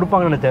பிஸ்னஸ்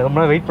கொடுப்பாங்கன்னு நினச்சேன், ரொம்ப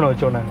நேரம் வெயிட் பண்ண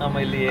வச்சோம். நான்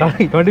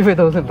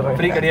 25,000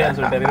 ஃப்ரீ கிடையாது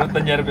சொல்லிட்டாரு,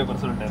 25,000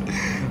 பேப்பர் சொல்லிட்டாரு.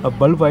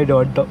 பல்ப் ஆகிட்டு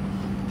வந்துட்டோம்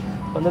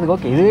வந்ததுக்கு.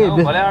 ஓகே, இதுவே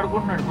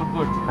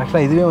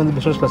ஆக்சுவலாக இதுவே வந்து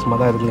பிஸ்னஸ் கிளாஸ்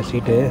மாதிரி தான் இருக்குங்க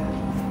சீட்டு.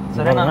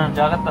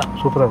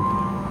 சூப்பராக இருக்குது.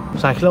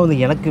 ஸோ ஆக்சுவலாக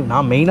வந்து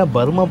நான் மெயினாக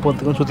பர்மா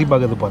போகிறதுக்கும் சுற்றி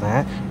பார்க்கறது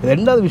போகிறேன்.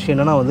 2வது விஷயம்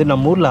என்னென்னா வந்து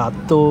நம்ம ஊரில்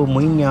அத்தோ,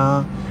 மொய்யா,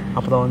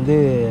 அப்புறம் வந்து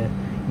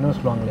என்ன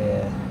சொல்லுவாங்களே,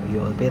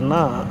 ஐயோ அது பேர்னா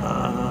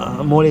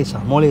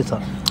மோலேசா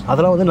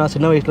அதெல்லாம் வந்து நான்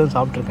சின்ன வயசுலேருந்து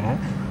சாப்பிட்ருக்கேன்.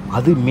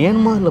 அது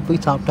மியான்மாரில்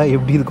போய் சாப்பிட்டா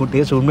எப்படி இருக்கும்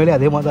டேஸ்ட்? உண்மையிலே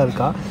அதே மாதிரி தான்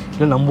இருக்கா,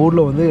 இல்லை நம்ம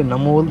ஊரில் வந்து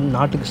நம்ம ஊர்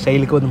நாட்டுக்கு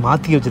ஸ்டைலுக்கு வந்து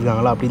மாற்றி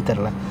வச்சுருக்காங்களா அப்படின்னு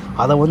தெரில.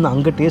 அதை வந்து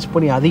அங்கே டேஸ்ட்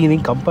பண்ணி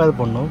அதையும் கம்பேர்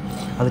பண்ணோம்,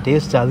 அது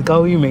டேஸ்ட்.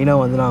 அதுக்காகவே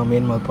மெயினாக வந்து நான்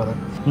மியான்மார் போகிறேன்.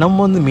 நம்ம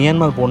வந்து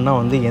மியான்மார் போனால்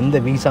வந்து எந்த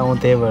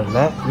வீசாவும்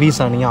தேவையில்லை.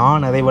 வீசா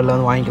நீங்கள் நிறைவரில்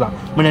வந்து வாங்கிக்கலாம்,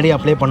 முன்னாடி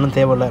அப்ளை பண்ண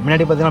தேவையில்லை.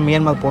 முன்னாடி பார்த்தீங்கன்னா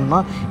மியான்மார்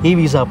போனால்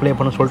வீசா அப்ளை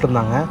பண்ண சொல்லிட்டு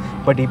இருந்தாங்க.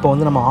 பட் இப்போ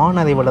வந்து நம்ம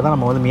நிறைவரில் தான்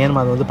நம்ம வந்து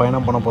மியான்மார் வந்து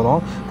பயணம் பண்ண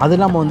போகிறோம். அது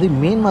இல்லாமல் வந்து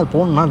மியான்மார்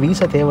போகணுன்னா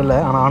வீசா தேவையில்லை,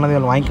 ஆனால்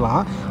நிறைவரில்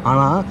வாங்கிக்கலாம்.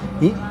 ஆனால்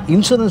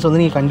இன்சூரன்ஸ் வந்து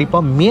நீங்கள்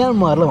கண்டிப்பாக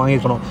மியான்மாரில்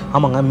வாங்கிக்கணும்.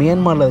 ஆமாங்க,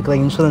 மியான்மாரில் இருக்கிற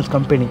இன்சூரன்ஸ்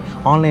கம்பெனி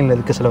ஆன்லைனில்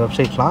இருக்குது சில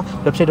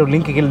வெப்சைட்டோட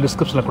லிங்க் கீழே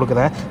டிஸ்கிரிப்ஷனில்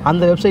கொடுக்குறேன்.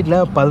 அந்த வெப்சைட்டில்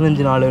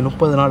 15 நாள்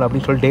 30 நாள்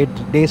அப்படின்னு சொல்லி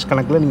டேஸ்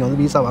கணக்கில் நீங்கள்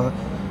வந்து வீசா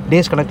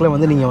டேஸ் கணக்கில்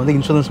வந்து நீங்கள் வந்து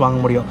இன்சூரன்ஸ் வாங்க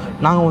முடியும்.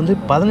 நாங்கள் வந்து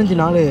 15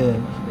 நாள்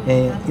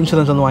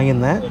இன்சூரன்ஸ் வந்து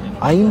வாங்கியிருந்தேன்.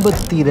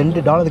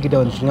 $52 கிட்டே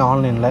வந்துச்சுங்க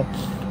ஆன்லைனில்.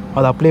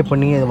 அதை அப்ளை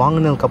பண்ணி அது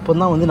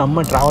வாங்கினதுக்கப்புறம் தான் வந்து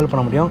நம்ம ட்ராவல்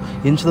பண்ண முடியும்.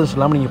 இன்சூரன்ஸ்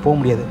இல்லாமல் நீங்கள் போக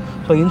முடியாது.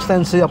 ஸோ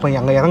இன்சூரன்ஸு அப்போ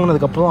அங்கே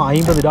இறங்கினதுக்கப்புறம்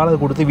 $50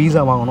 கொடுத்து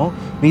வீசா வாங்கணும்.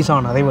 Visa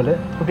on arrival.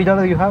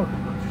 $50 you have?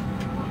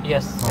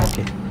 S.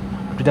 Okay,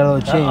 $50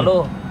 வச்சு. ஹலோ,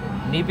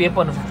 நீ பே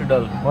பண்ணு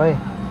 $50. ஓய்,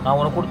 நான்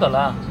உனக்கு கொடுத்தல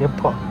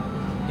எப்போ?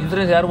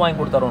 இன்சூரன்ஸ் யார் வாங்கி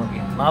கொடுத்தாரு உனக்கு?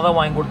 நான் தான்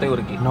வாங்கி கொடுத்தேன்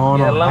இவருக்கு. No,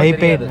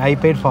 I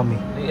paid for me.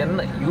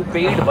 என்ன you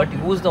paid but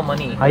use the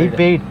money. I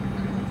paid.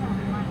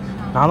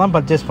 நான் தான்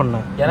பர்ச்சேஸ்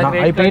பண்ணேன்.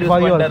 I paid for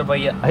you.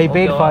 I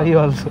paid for you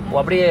also.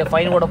 அப்படியே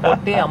ஃபைன் கூட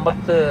போட்டு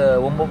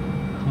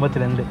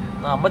 52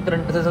 நான்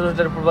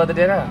 52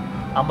 பார்த்துட்டேரா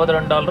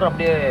 $52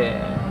 அப்படியே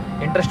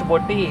இன்ட்ரெஸ்ட்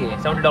போட்டு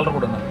 $70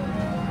 கொடுங்க.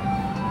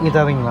 நீ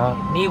தரீங்களா?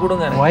 நீ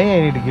கொடுங்க. Why I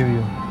need to give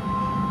you?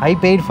 I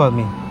paid for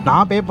me.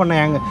 நான் பே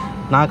பண்ணேன்.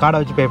 நான் கார்டை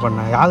வச்சு பே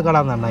பண்ணேன். யார்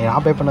கார்டாக இருந்தாண்ணா?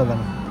 நான் பே பண்ணது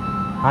தானே.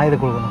 நான் இதை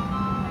கொடுக்கணும்.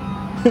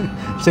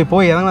 சரி,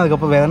 போய்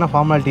இறங்கினதுக்கப்புறம் வேறு எதனா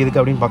ஃபார்மாலிட்டி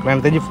இருக்குது அப்படின்னு பார்க்கலாம்.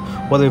 எனக்கு தெரிஞ்சு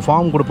ஒரு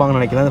ஃபார்ம் கொடுப்பாங்கன்னு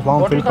நினைக்கிறேன். அந்த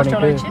ஃபார்ம் ஃபில்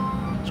பண்ணிவிட்டு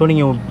ஸோ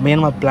நீங்கள்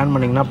மியான்மர் பிளான்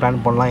பண்ணிங்கன்னா பிளான்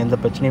பண்ணலாம். எந்த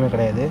பிரச்சனையுமே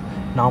கிடையாது.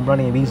 நார்மலாக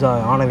நீங்கள் வீசா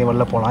ஆனது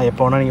வெளில போகலாம்.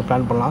 எப்போ வேணால் நீங்கள்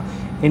பிளான் பண்ணலாம்.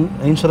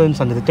 இன்சூரன்ஸ்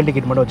அந்த ரிட்டர்ன்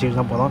டிக்கெட் மட்டும் வச்சுக்கிட்டு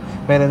தான் போதும்.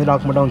 வேறு எந்த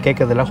டாக்குமெண்ட்டும் அவங்க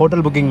கேட்கறதில்ல.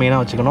 ஹோட்டல் புக்கிங் மெயினாக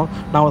வச்சுக்கணும்.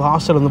 நான் ஒரு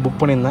ஹாஸ்டல் வந்து புக்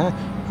பண்ணியிருந்தேன்.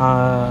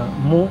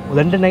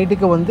 2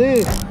 நைட்டுக்கு வந்து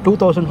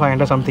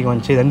 2500 சம்திங்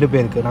வந்துச்சு. 2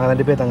 பேருக்கு. நாங்கள்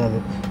 2 பேர் தங்காது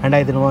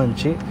 2500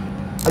 வந்துச்சு.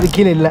 அது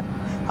கீழே இல்லை.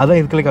 அதுதான்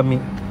இதுக்குள்ளே கம்மி.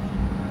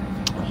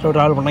 ஸோ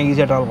ட்ராவல் பண்ணால்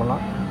ஈஸியாக ட்ராவல்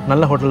பண்ணலாம்.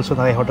 நல்ல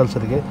ஹோட்டல்ஸும் நிறைய ஹோட்டல்ஸ்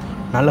இருக்குது.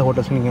 நல்ல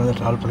ஹோட்டல்ஸும் நீங்கள் வந்து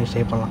ட்ராவல் பண்ணி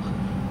ஸ்டே பண்ணலாம்.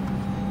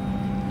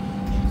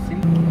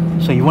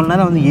 ஸோ இவ்வளோ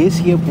நேரம் வந்து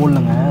ஏசியே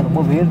போடலங்க. ரொம்ப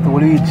வேர்த்து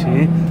ஒழுகிடுச்சு.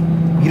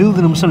 20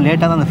 நிமிஷம்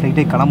லேட்டாக தான் அந்த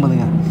ஃப்ளைட்டே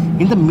கிளம்புதுங்க.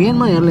 இந்த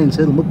மியான்மர்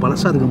ஏர்லைன்ஸு ரொம்ப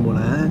பழசாக இருக்கும் போல்.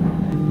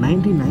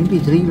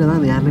 1993 தான்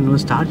அந்த ஏர்லைன்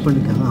வந்து ஸ்டார்ட்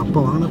பண்ணியிருக்காங்க. அப்போ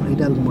வாங்கின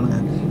ஃப்ளைட்டாக இருக்கும் போலங்க.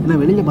 ஏன்னா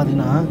வெளியில்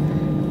பார்த்தீங்கன்னா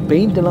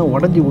பெயிண்டெல்லாம்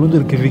உடஞ்சி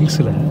விழுந்துருக்கு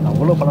விங்ஸில்.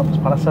 அவ்வளோ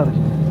பழசாக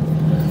இருக்குது.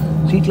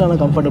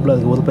 சீட்லாம் கம்ஃபர்டபுளாக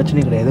இருக்குது. ஒரு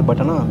பிரச்சனையும் கிடையாது.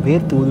 பட் ஆனால்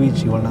வேர்த்து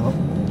உதவிச்சு இவ்வளோ நேரம்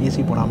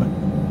ஏசி போடாமல்.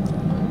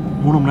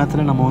 3 மணி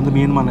நேரத்தில் நம்ம வந்து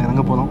மியான்மரில்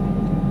இறங்க போகிறோம்.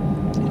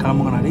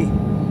 கிளம்புங்கண்ணாடி,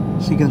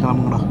 சீக்கிரம்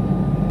கிளம்புங்கண்ணா.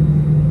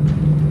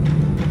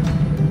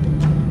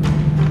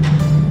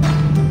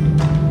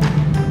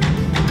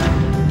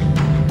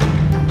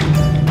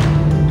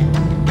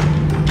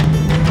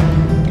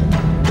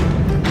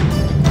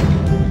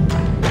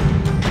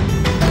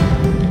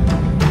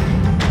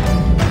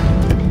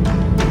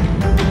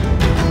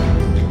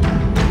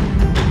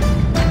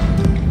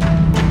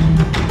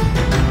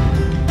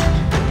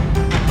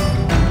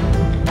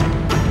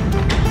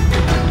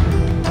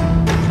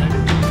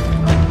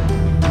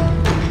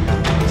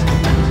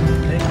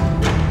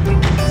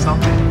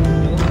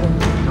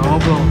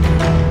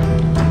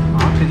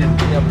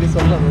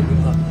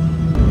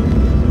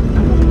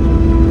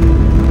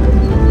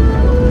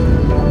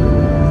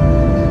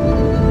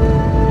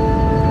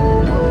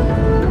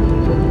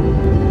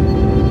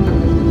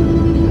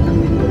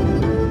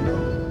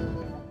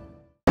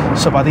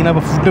 ஸோ பார்த்தீங்கன்னா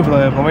இப்போ ஃபுட்டு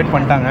ப்ரொவைட்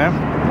பண்ணிட்டாங்க.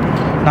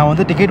 நான்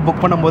வந்து டிக்கெட்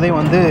புக் பண்ணும்போதே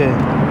வந்து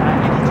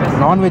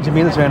நான்வெஜ்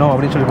மீல்ஸ் வேணும்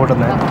அப்படின்னு சொல்லி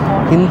போட்டிருந்தேன்.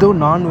 ஹிந்து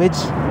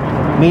நான்வெஜ்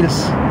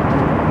மீல்ஸ்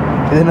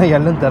இது என்ன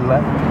எல்லுன்னு தெரில.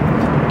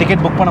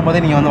 டிக்கெட் புக்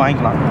பண்ணும்போதே நீங்கள் வந்து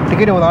வாங்கிக்கலாம்.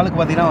 டிக்கெட் ஒரு ஆளுக்கு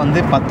பார்த்தீங்கன்னா வந்து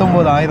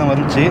 19,000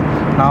 வந்துச்சு.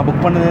 நான்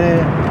புக் பண்ணது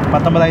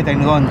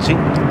 19,500 வந்துச்சு.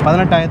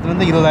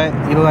 18,000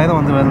 20,000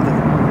 வந்து வருது.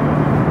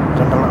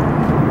 ஜென்ரலாக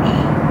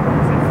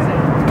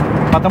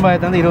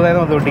 19,000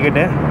 20,000 வந்து ஒரு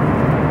டிக்கெட்டு.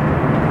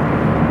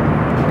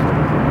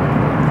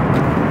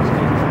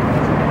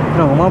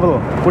 உமா ப்ரோ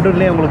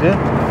ஃபுட்டுலேயே உங்களுக்கு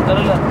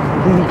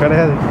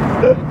கிடையாது.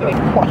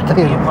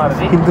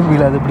 హిందూ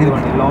మీల్ అది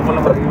లోపల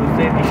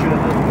చూస్తే టిష్యూ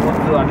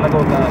ముందు అట్లాగా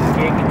ఒక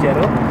కేక్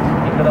ఇచ్చారు.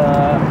 ఇక్కడ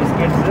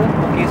బిస్కెట్స్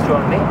కుకీస్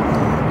చూడండి.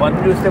 వన్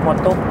చూస్తే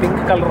మొత్తం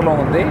పింక్ కలర్లో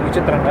ఉంది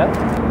విచిత్రంగా.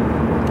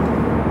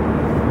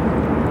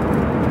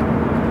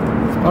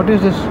 What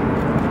is this?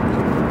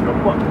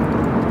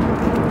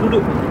 చూడు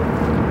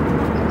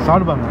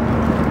సాల్ట్ బాగా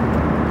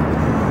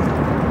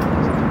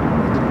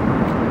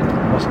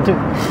ஃபர்ஸ்ட்டு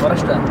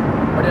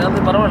பட் எனக்கு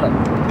பரவாயில்ல.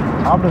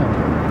 சாப்பிடுங்க.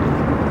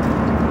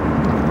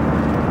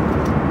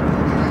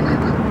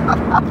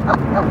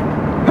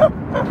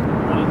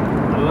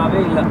 நல்லாவே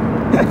இல்லை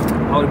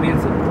அவர்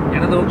மீல்ஸ்.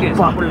 எனது ஓகே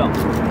சாப்பிடலாம்.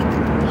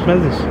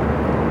 Smell this.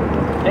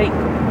 ஏய்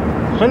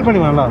ஸ்மெல் பண்ணி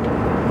நல்லா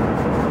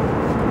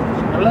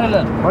நல்லா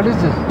இல்லை. What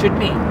is this?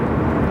 சட்னி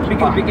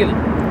பிக்கில்.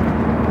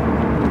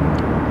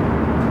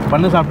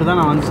 பண்ணு சாப்பிட்டு தான்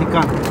நான் வந்து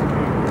சிக்கான்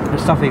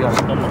பெஸ்ட் ஆஃப் சிக்கான்.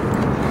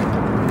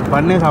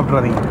 பண்ணே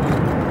சாப்பிட்றாதீங்க.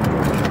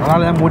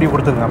 அதனால தான் மூடி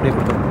கொடுத்துருங்க. அப்படியே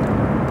கொடுத்துருங்க.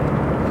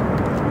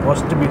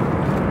 ஃபர்ஸ்ட் மீல்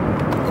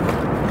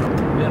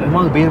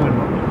அம்மாவுக்கு பேர்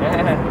வேணும்.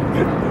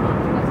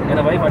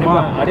 என்ன வைஃப்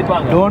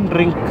அடிப்பாங்க. Don't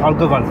drink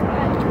alcohol.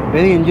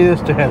 Very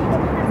injurious to health.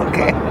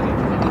 Okay,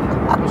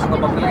 அந்த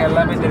மக்களுக்கு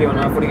எல்லாமே தெரியும்.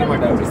 நான் குடிக்க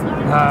மாட்டேன்.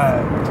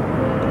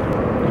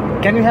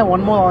 Can you have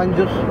one more orange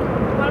juice?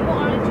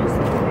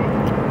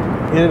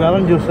 இது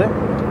ஆரஞ்ச் ஜூஸு.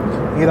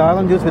 இது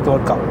orange juice with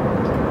vodka.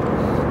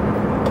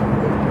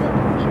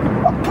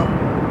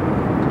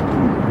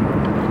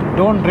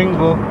 Don't drink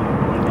bro.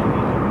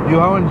 You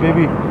haven't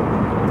baby.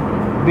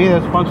 Be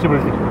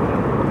responsibility.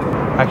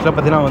 ஆக்சுவலாக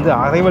பார்த்தீங்கன்னா வந்து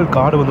அரைவல்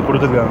கார்டு வந்து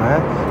கொடுத்துருக்காங்க.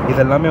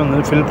 இதெல்லாமே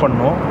வந்து ஃபில்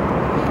பண்ணணும்.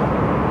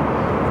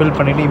 ஃபில்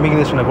பண்ணிவிட்டு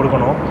இமிக்ரேஷனில்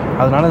கொடுக்கணும்.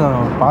 அதனால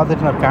நான்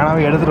பார்த்துட்டு நான்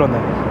பேனாவே எடுத்துகிட்டு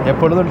வந்தேன்.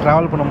 எப்பொழுதும்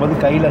ட்ராவல் பண்ணும்போது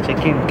கையில்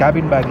செக்இன்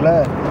கேபின் பேக்கில்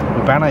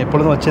பேனா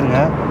எப்பொழுதும்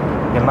வச்சுருங்க.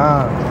 ஏன்னா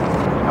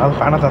அது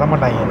பேனா தர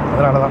மாட்டாங்க.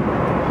 அதனால தான்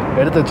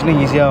எடுத்து வச்சுன்னு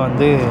ஈஸியாக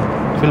வந்து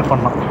ஃபில்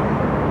பண்ணலாம்.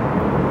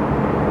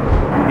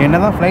 என்ன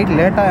தான் ஃப்ளைட்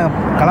லேட்டாக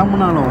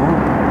கிளம்புனாலும்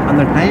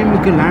அந்த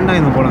டைமுக்கு லேண்ட்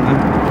ஆகிடும் போலங்க.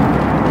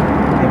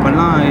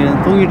 இப்போல்லாம்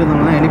தூங்கிட்டு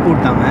இருந்தவங்களாம் எழுப்பி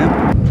விட்டாங்க.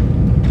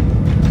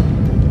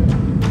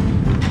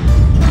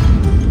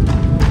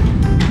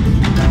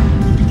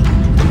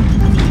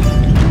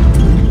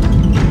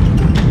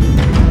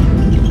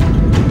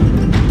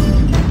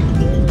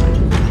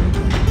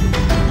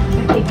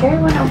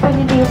 When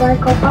opening the embark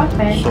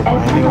compartment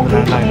and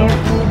luggage may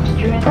have moved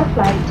during the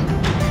flight.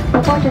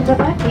 Before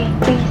disembarking,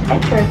 please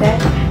ensure that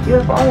you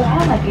have all your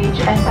hand luggage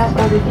and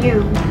passport with you.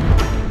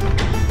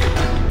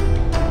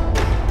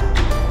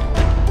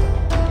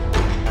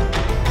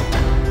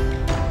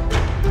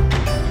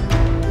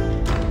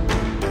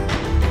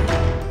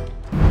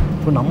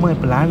 இப்போ நம்ம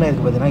இப்போ லேண்ட்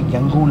ஆகிருக்கு பார்த்தீங்கன்னா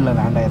யங்கூனில்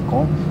லேண்ட்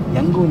ஆகிருக்கோம்.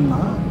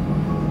 யங்கூன்னா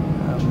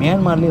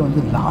மியான்மர்லேயே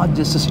வந்து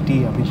லார்ஜஸ்ட் சிட்டி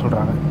அப்படின்னு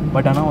சொல்கிறாங்க.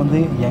 But ஆனால் வந்து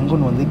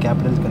யங்கூன் வந்து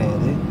கேபிட்டல்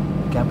கிடையாது.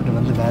 கேபிட்டல்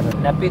வந்து வேறு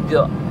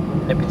நெப்பித்யோ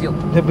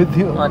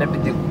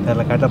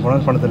அதில் கரெக்டாக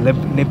ப்ரொனவுன்ஸ் பண்ணது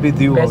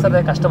நெப்பித்யூ.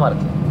 கஷ்டமாக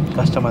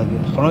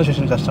இருக்குது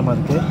ப்ரொனவுன்சியேஷன் கஷ்டமாக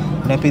இருக்குது.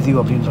 நெப்பித்யூ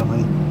அப்படின்ற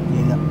மாதிரி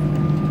இதுதான்.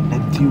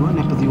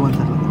 நெப்பித்யூவான்னு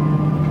தெரியல.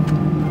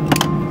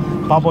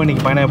 பார்ப்போம்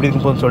இன்றைக்கி பயணம் எப்படி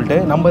இருக்கும் போதுன்னு சொல்லிட்டு.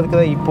 நம்ம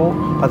இருக்கிற இப்போது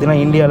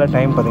பார்த்திங்கன்னா இந்தியாவில்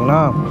டைம்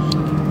பார்த்திங்கன்னா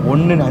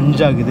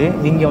 1:05 ஆகுது.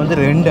 இங்கே வந்து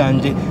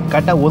 2:05.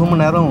 கரெக்டாக 1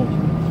 மணி நேரம்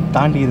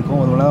தாண்டி இருக்கும்.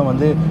 1 மணி நேரம்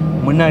வந்து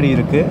முன்னாடி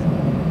இருக்குது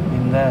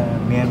இந்த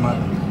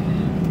Myanmar.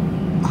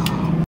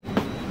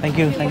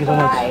 Thank you so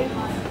much.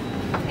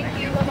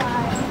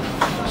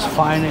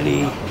 Finally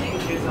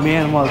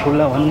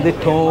மியான்மருக்குள்ளே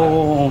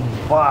வந்துட்டோம்.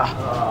 வா,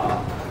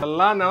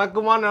 எல்லாம்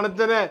நடக்குமா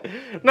நினைச்சேன்,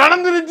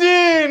 நடந்துருச்சு.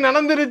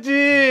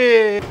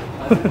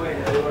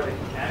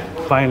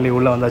 ஃபைனலி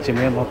உள்ளே வந்தாச்சு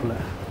மியான்மருக்குள்ளே.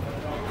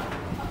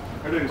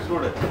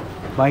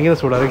 பயங்கர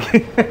சூடாக இருக்கு.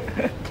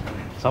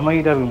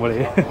 செம்மகிட்டாக இருக்கும் போலே.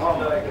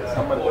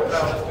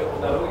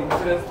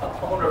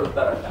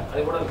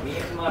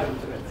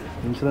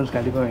 இன்சூரன்ஸ்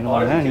கண்டிப்பாக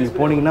வேணுவாங்க. நீங்கள்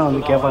போனீங்கன்னா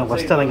வந்து கேட்பாங்க,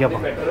 ஃபஸ்ட்டு அதான்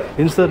கேட்பாங்க.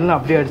 இன்சூரன்ஸ்லாம்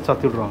அப்படியே அடித்து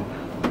சாத்தி விட்ருவாங்க.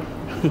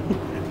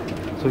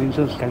 ஸோ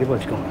இன்சூரன்ஸ் கண்டிப்பாக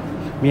வச்சுக்கோங்க.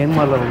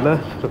 மியான்மரில் உள்ள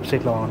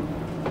வெப்சைட்டில் வாங்கணும்.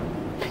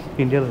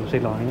 இந்தியாவில்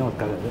வெப்சைட்டில் வாங்கினா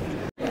ஒர்க் ஆகாது.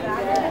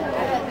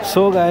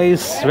 So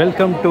guys,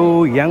 welcome to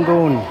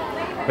Yangon,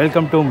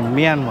 welcome to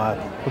Myanmar,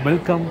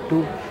 welcome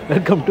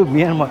to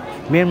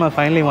Myanmar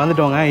finally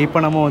வந்துட்டோங்க. இப்போ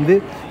நம்ம வந்து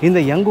இந்த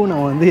யங்கூனை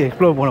வந்து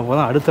எக்ஸ்ப்ளோர் பண்ண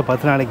போதும். அடுத்த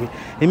 10 நாளைக்கு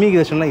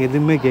இமிக்ரேஷன்லாம்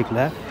எதுவுமே கேட்கல.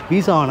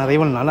 வீசா ஆன்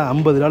அரைவல்னால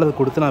 $50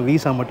 கொடுத்து நான்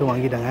வீசா மட்டும்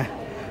வாங்கிட்டேங்க.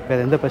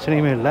 வேறு எந்த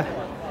பிரச்சனையுமே இல்லை.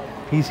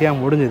 ஈஸியாக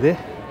முடிஞ்சுது.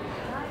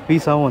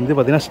 வீசாவும் வந்து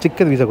பார்த்திங்கன்னா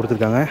ஸ்டிக்கர் வீசா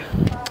கொடுத்துருக்காங்க.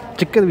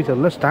 ஸ்டிக்கர்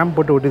வீசாவில் ஸ்டாம்ப்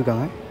போட்டு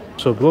ஒட்டியிருக்காங்க.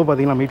 ஸோ ப்ரோ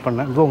பார்த்திங்கன்னா மீட்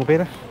பண்ணேன். ப்ரோ உங்கள்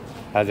பேர்?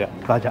 ராஜா.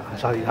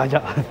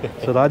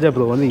 ஸோ ராஜா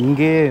ப்ரோ வந்து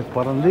இங்கே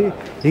பிறந்து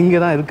இங்கே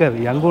தான் இருக்கார்,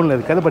 யங்கூனில்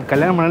இருக்கார். பட்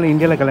கல்யாணம் பண்ணாலும்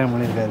இந்தியாவில் கல்யாணம்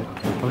பண்ணியிருக்காரு.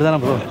 அப்படி தானே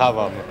ப்ரோ?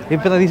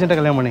 இப்போ தான் ரீசெண்டாக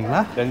கல்யாணம்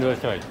பண்ணிங்களா? 2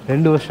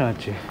 வருஷம்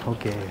ஆச்சு.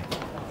 Okay,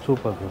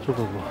 super bro.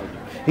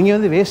 இங்கே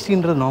வந்து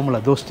வேஷ்டின்றது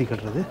நார்மலாக தோஸ்தி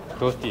கட்டுறது?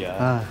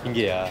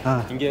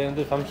 இங்கே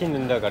வந்து ஃபங்க்ஷன்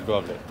இருந்தால்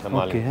கட்டுவாங்க.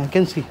 ஓகே,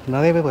 கேன்சி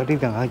நிறைய பேர்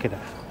கட்டியிருக்காங்க. அதான்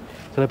கேட்டேன்.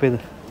 சில பேர்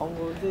அவங்க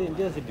வந்து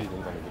இந்தியா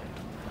சிட்டிசன்.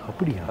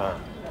 அப்படியா?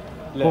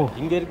 இல்லை,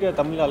 இங்கே இருக்க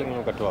தமிழ்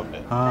ஆளுங்களும் கட்டுவாங்க.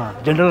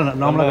 ஜென்ரலாக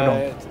நார்மலாக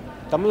கட்டுவாங்க.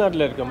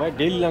 தமிழ்நாட்டில் இருக்க மாதிரி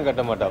டெய்லிலாம்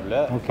கட்ட மாட்டாப்புல.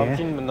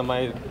 ஃபங்க்ஷன் இந்த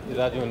மாதிரி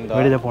ஏதாச்சும் இருந்தால்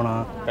வெளியில்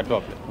போனால்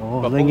கட்டுவாப்புல.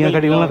 இங்கே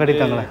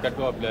கட்டிட்டாங்களே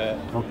கட்டுவாப்புல.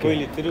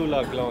 கோயில்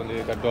திருவிழாக்கெல்லாம் வந்து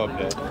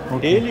கட்டுவாப்புல.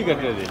 டெய்லி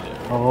கட்டுறது இல்லை.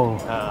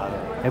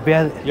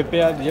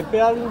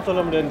 எப்பயாவதுன்னு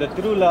சொல்ல முடியாது. இந்த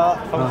திருவிழா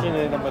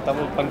ஃபங்க்ஷனு, நம்ம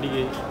தமிழ்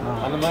பண்டிகை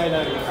அந்த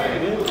மாதிரிலாம்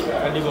இருக்கிறது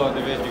கண்டிப்பாக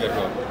வந்து வேஷ்டி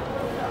கட்டுவாங்க.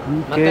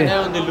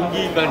 வந்து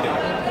லுங்கி பேண்ட்.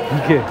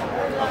 ஓகே,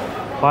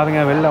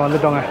 பாருங்கள் வெளில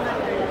வந்துட்டோங்க.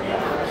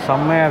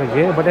 செம்மையாக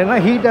இருக்குது. பட் என்ன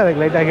ஹீட்டாக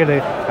இருக்குது, லைட்டாக கேட்டு.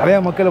 நிறையா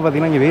மக்கள்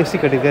பார்த்திங்கன்னா இங்கே வேஷ்டி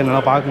கட்டிருக்கு,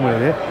 நல்லா பார்க்க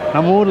முடியாது.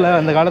 நம்ம ஊரில்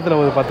அந்த காலத்தில்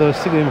ஒரு 10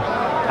 வருஷத்துக்கு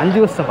 5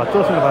 வருஷம் 10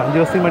 வருஷம் 5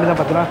 வருஷத்துக்கு முன்னாடி தான்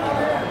பார்த்தீங்கன்னா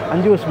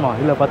 5 வருஷமா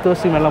இல்லை 10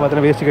 வருஷத்துக்கு மேலே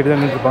பார்த்தீங்கன்னா வேஷ்டி கட்டி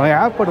தான் நின்றுருப்பாங்க.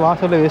 ஏர்போர்ட்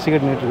வாசலில் வேஷ்டி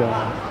கட்டி நின்றுருக்காங்க.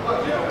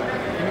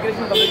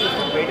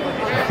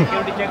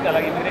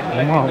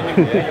 ஆமாம்,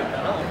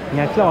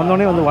 இங்கே ஆக்சுவலாக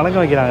வந்தோடனே வந்து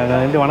வணக்கம்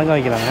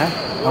வைக்கிறாங்க.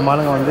 நம்ம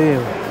ஆளுங்க வந்து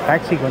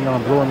டாக்ஸிக்கு வந்து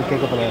நம்ம ப்ரோ வந்து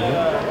கேட்க போகிறாரு.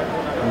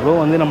 ப்ரோ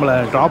வந்து நம்மளை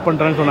ட்ராப்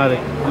பண்ணுறேன்னு சொன்னார்.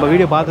 நம்ம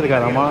வீடியோ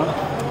பார்த்துருக்காரு. ஆமாம்,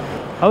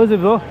 ஹவுஸ்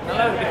ப்ரோ?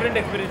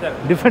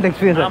 Different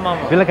experience.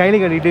 இல்லை கையில்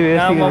கட்டிட்டு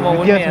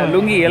வித்தியாசம்.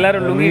 லுங்கி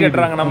எல்லாரும் லுங்கி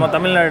கட்டுறாங்க. நம்ம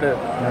தமிழ்நாடு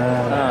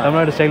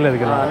ஸ்டைலில்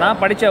இருக்குது. நான்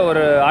படித்த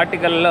ஒரு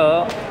ஆர்டிக்கலில்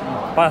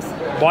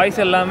பாய்ஸ்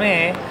எல்லாமே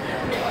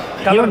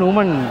colour,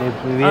 woman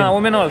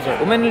also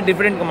woman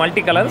different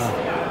multi colours,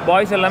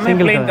 boys எல்லாமே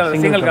பிளைன் கலர்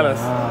சிங்கிள்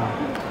கலர்ஸ்.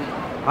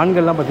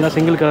 ஆண்கள்லாம் பார்த்தீங்கன்னா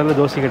சிங்கிள் கலரில்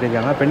தோசை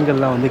கட்டியிருக்காங்க.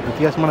 பெண்கள்லாம் வந்து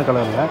வித்தியாசமான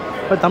கலரில்.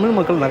 இப்போ தமிழ்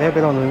மக்கள் நிறைய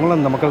பேர் வந்தவங்களும்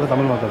அந்த மக்கள் தான்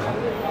தமிழ் மக்கள் தான்.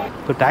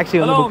 இப்போ டாக்ஸி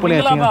வந்து புக் பண்ணி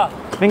வச்சுங்க.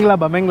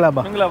 மெங்கலாபா.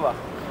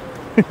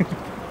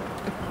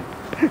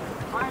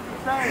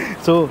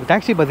 ஸோ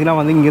டாக்ஸி பார்த்தீங்கன்னா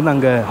வந்து இங்கேருந்து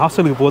அங்கே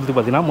ஹாஸ்டலுக்கு போகிறதுக்கு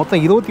பார்த்தீங்கன்னா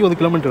மொத்தம் 21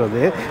 கிலோமீட்டர்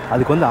வருது.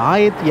 அதுக்கு வந்து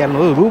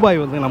 $1200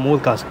 வந்து நம்ம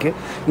ஊர் காசுக்கு.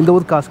 இந்த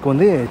ஊர் காசுக்கு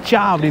வந்து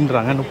சா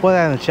அப்படின்றாங்க.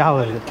 30,000 சா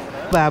வருது.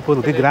 கிராப் ஆப்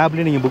இருக்குது.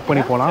 கிராப்லேயும் நீங்கள் புக்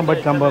பண்ணி போகலாம்.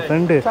 பட் நம்ம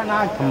ஃப்ரெண்டு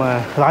நம்ம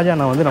ராஜா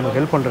அண்ணா வந்து நமக்கு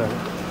ஹெல்ப் பண்ணுறாரு.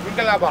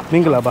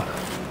 நீங்களாப்பா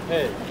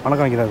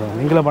வணக்கம் வைக்கிறாரு.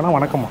 நீங்களாப்பானா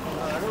வணக்கம்மா.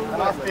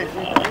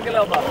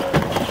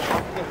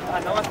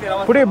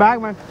 புரிய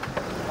பேக் மேன்.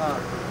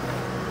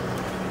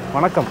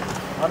 வணக்கம்.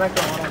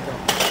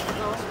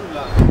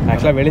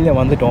 ஆக்சுவலாக வெளியில்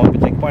வந்துவிட்டோம். இப்போ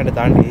செக் பாயிண்ட்டை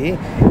தாண்டி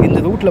இந்த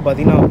ரூட்டில்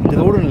பார்த்தீங்கன்னா இந்த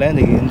ரோடு இல்லை,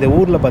 இந்த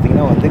ஊரில்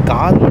பார்த்தீங்கன்னா வந்து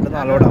கார் மட்டும்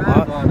தான் அலோடாமா,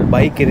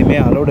 பைக் எதுவுமே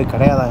அலோடு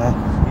கிடையாதாங்க.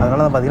 அதனால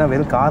தான் பார்த்தீங்கன்னா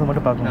வெறும் கார்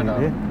மட்டும் பார்க்க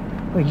முடியுது.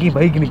 இங்கேயும்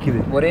பைக்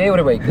நிற்கிது. ஒரே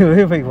ஒரு பைக்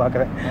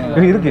பார்க்குறேன்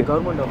இருக்குது.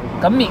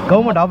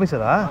 கவர்மெண்ட்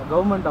ஆஃபீஸரா?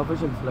 கவர்மெண்ட்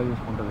அஃபிஷியல்ஸில்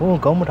யூஸ் பண்ணுறது. ஓ,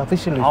 கவர்மெண்ட்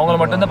அஃபிஷியல் அவங்க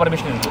மட்டும் தான்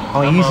பர்மிஷன் இருக்குது.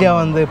 அவங்க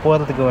ஈஸியாக வந்து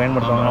போகிறதுக்கு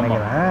பயன்படுத்துவாங்கன்னு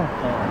நினைக்கிறேன்.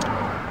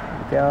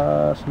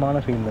 வித்தியாசமான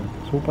ஃபீல்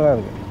இருக்குது. சூப்பராக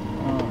இருக்குது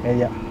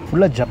ஏரியா.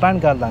 ஃபுல்லாக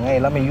ஜப்பான் கார் தாங்க.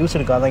 எல்லாமே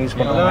யூஸ்டு கார் தான் யூஸ்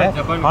பண்ணுறாங்க.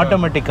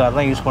 ஆட்டோமேட்டிக் கார்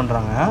தான் யூஸ்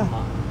பண்ணுறாங்க.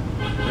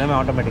 எல்லாமே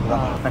ஆட்டோமேட்டிக்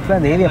தான். ஆக்சுவலாக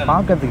இந்த ஏரியா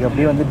பார்க்கறதுக்கு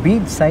அப்படியே வந்து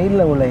பீச்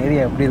சைடில் உள்ள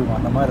ஏரியா எப்படி இருக்கும்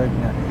அந்த மாதிரி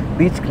இருக்குங்க.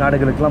 பீச்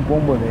நாடுகளுக்கெலாம்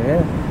போகும்போது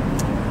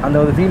அந்த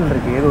ஒரு ஃபீல்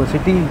இருக்குது. ஏதோ ஒரு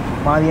சிட்டி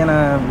மாதிரியான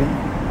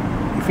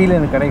ஃபீல்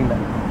எனக்கு கிடைக்கல.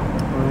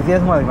 ஒரு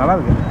வித்தியாசமாக இருக்குது. நல்லா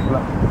இருக்குது.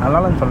 ஆக்சுவலாக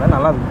நல்லான்னு சொல்ல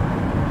நல்லா இருக்குது.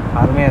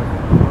 அருமையாக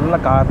இருக்குது.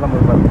 ஃபுல்லாக கார் தான்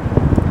போய் பார்த்து.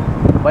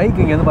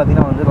 பைக் இங்கே வந்து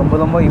பார்த்திங்கன்னா வந்து ரொம்ப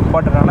ரொம்ப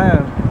இம்பார்ட்டண்ட்டான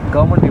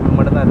கவர்மெண்ட் பீப்புள்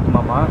மட்டும் தான்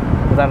இருக்குமாமா.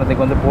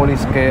 உதாரணத்துக்கு வந்து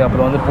போலீஸ்க்கு,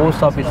 அப்புறம் வந்து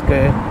போஸ்ட் ஆஃபீஸ்க்கு,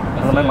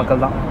 அந்த மாதிரி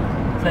மக்கள் தான்.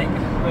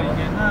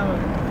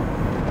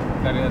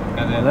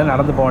 அதான்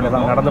நடந்து போக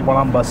வேண்டியதான். நடந்து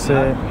போகலாம், பஸ்ஸு,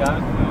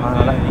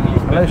 அதனால்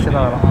நல்ல விஷயம்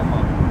தான் வரும்.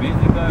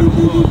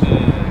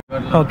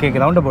 ஓகே,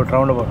 ரவுண்ட் அபவுட்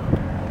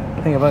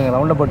இங்கே பாருங்க.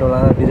 ரவுண்ட் அபவுட்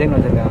டிசைன்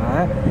வச்சுருக்காங்க.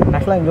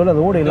 ஆக்சுவலாக இங்கே உள்ள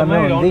ரோடு எல்லாமே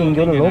வந்து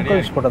இங்கே உள்ள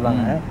லோக்கல்ஸ்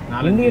போட்டதாங்க.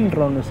 இந்தியன்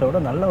ரவுண்ட்ஸோட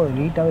நல்ல ஒரு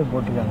நீட்டாகவே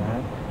போட்டிருக்காங்க.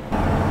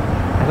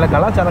 ஆக்சுவலாக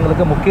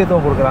கலாச்சாரங்களுக்கு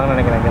முக்கியத்துவம் கொடுக்குறாங்கன்னு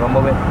நினைக்கிறேன் இங்கே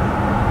ரொம்பவே.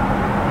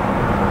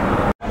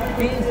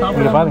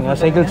 இங்கே பாருங்கள்,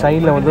 சைக்கிள்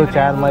சைடில் வந்து ஒரு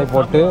சேர் மாதிரி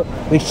போட்டு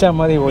ரிக்ஷா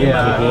மாதிரி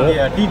ஓடிட்டுருக்கு.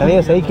 நிறைய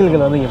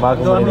சைக்கிள்கள் வந்து இங்கே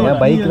பார்க்க முடியுங்க.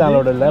 பைக்கில்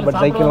அலோடு இல்லை, பட்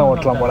சைக்கிள்லாம்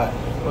ஓட்டலாம் போல்.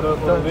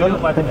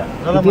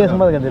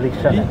 வித்தியாசமாக இருக்குது அந்த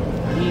ரிக்ஷா.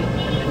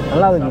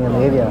 நல்லா இருக்குங்க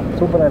அந்த ஏரியா.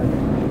 சூப்பராக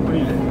இருக்குது.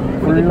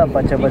 ஃபுல்லாக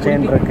பச்சை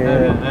பச்சைன்னு இருக்குது.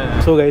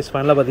 ஸோ கைஸ்,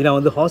 ஃபைனலாக பார்த்தீங்கன்னா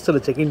வந்து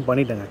ஹாஸ்டலில் செக்இன்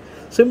பண்ணிட்டேங்க.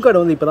 சிம்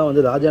கார்டு வந்து இப்போ தான்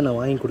வந்து ராஜா நான்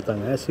வாங்கி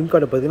கொடுத்தாங்க. சிம்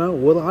கார்டை பார்த்தீங்கன்னா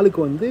ஒரு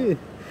ஆளுக்கு வந்து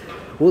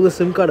ஒரு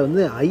சிம் கார்டு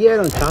வந்து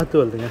 5000 சார்ஜ்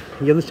வருதுங்க.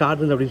 இங்கே வந்து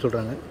சார்ஜ் அப்படின்னு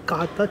சொல்கிறாங்க.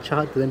 காத்தா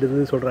சார்ஜ்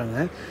ரெண்டு சொல்கிறாங்க.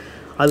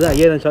 அது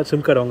 5000 சார்ஜ்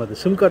சிம் கார்டு வாங்குறது.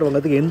 சிம் கார்டு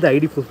வாங்குறதுக்கு எந்த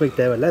ஐடி ப்ரூஃப்மே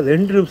தேவையில்லை.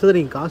 2 நிமிஷத்தில்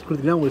நீங்கள் காசு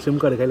கொடுத்தீங்கன்னா உங்களுக்கு சிம்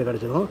கார்டு கையில்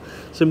கிடச்சிடும்.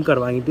 சிம்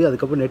கார்டு வாங்கிட்டு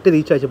அதுக்கப்புறம் நெட்டு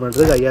ரீசார்ஜ்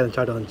பண்ணுறதுக்கு 5000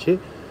 சார்ட் வந்துச்சு.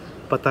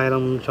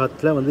 10,000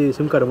 சார்ட்டில் வந்து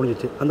சிம் கார்டு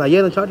முடிஞ்சிச்சு. அந்த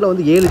 5000 சார்ட்டில்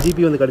வந்து 7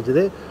 GB வந்து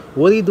கிடச்சிது.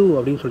 ஒரிது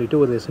அப்படின்னு சொல்லிட்டு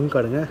ஒரு சிம்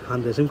கார்டுங்க.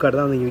 அந்த சிம் கார்டு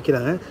தான் வந்து இங்கே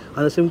விற்கிறாங்க.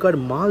 அந்த சிம் கார்டு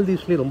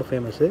மால்தீவ்ஸ்லேயும் ரொம்ப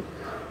ஃபேமஸ்ஸு.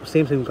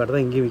 சேம் சிம் கார்டு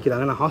தான் இங்கேயும்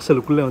விற்கிறாங்க. நான்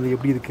ஹாஸ்டலுக்குள்ளே வந்து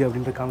எப்படி இருக்குது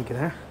அப்படின்ட்டு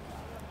காமிக்கிறேன்.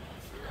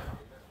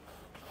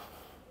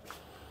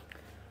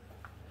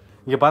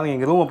 இங்கே பாருங்கள்,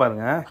 எங்கள் ரூமை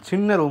பாருங்கள்.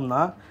 சின்ன ரூம்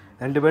தான்,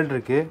 2 பெட்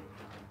இருக்குது.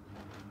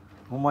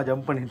 அம்மா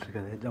ஜம்ப் பண்ணிகிட்டு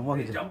இருக்காது.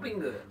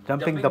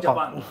 ஜம்பிங்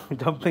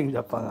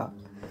ஜப்பாங்க.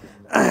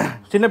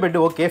 சின்ன பெட்டு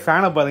ஓகே.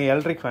 ஃபேனை பாருங்கள்,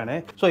 எலக்ட்ரிக் ஃபேனு.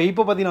 ஸோ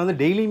இப்போ பார்த்தீங்கன்னா வந்து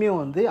டெய்லியுமே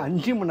வந்து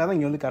 5 மணி நேரம்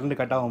இங்கே வந்து கரண்ட்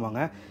கட்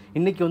ஆகுமாங்க.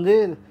 இன்றைக்கி வந்து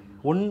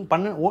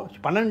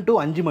 12 to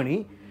 5 மணி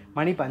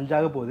இப்போ 5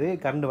 ஆக போகுது.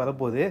 கரண்ட்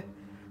வரப்போகுது.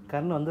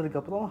 கரண்ட்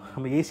வந்ததுக்கப்புறம்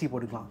நம்ம ஏசி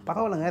போட்டுக்கலாம்.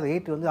 பரவாயில்லைங்க.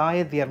 ரேட்டு வந்து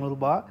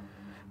 1200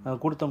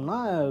 கொடுத்தோம்னா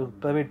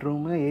ப்ரைவேட்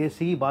ரூமு,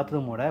 ஏசி,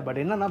 பாத்ரூமோட. பட்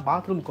என்னென்னா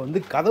பாத்ரூமுக்கு வந்து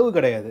கதவு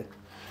கிடையாது,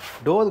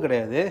 டோர்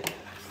கிடையாது.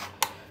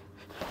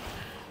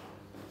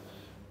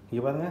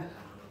 இங்கே பாருங்கள்,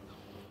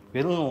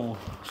 வெறும்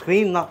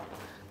ஸ்க்ரீன் தான்.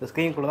 இந்த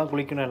ஸ்க்ரீனுக்குள்ளே தான்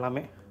குளிக்கணும்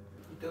எல்லாமே.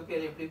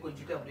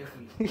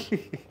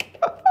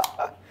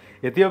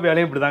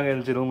 எத்தியோப்பியாலையும் இப்படி தாங்க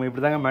இருந்துச்சு ரூம்.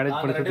 இப்படி தாங்க மேனேஜ்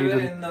பண்ணி சுற்றி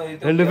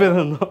 2 பேர்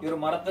இருந்தோம்.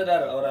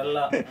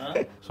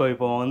 ஸோ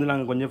இப்போ வந்து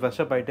நாங்கள் கொஞ்சம்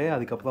ஃப்ரெஷ்ஷப் ஆகிட்டு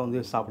அதுக்கப்புறம் வந்து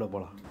சாப்பிட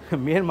போகலாம்.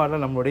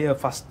 மியான்மரில் நம்மளுடைய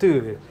ஃபஸ்ட்டு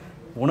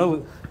உணவு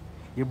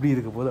எப்படி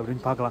இருக்க போகுது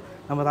அப்படின்னு பார்க்கலாம்.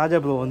 நம்ம ராஜா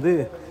ப்ரோ வந்து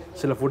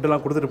சில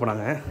ஃபுட்டெல்லாம் கொடுத்துட்டு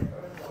போனாங்க.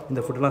 இந்த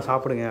ஃபுட்டெல்லாம்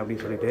சாப்பிடுங்க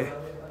அப்படின்னு சொல்லிட்டு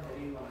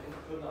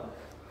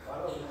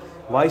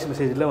வாய்ஸ்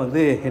மெசேஜில்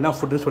வந்து என்ன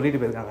ஃபுட்டுன்னு சொல்லிட்டு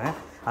போயிருக்காங்க.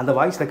 அந்த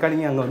வாய்ஸ்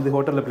ரெக்கார்டிங் அங்கே வந்து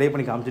ஹோட்டலில் ப்ளே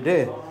பண்ணி காமிச்சிட்டு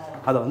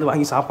அதை வந்து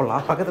வாங்கி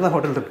சாப்பிட்லாம். பக்கத்தில் தான்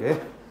ஹோட்டல் இருக்குது,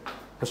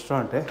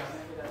 ரெஸ்டாரண்ட்டு.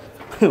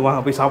 வாங்க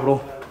போய்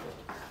சாப்பிடுவோம்.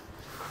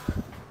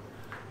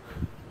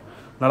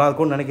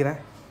 நல்லாயிருக்கும்னு நினைக்கிறேன்.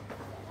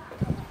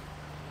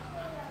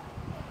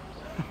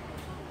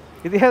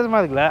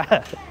 வித்தியாசமாக இருக்குல்ல?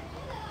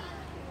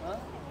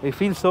 It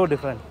feel so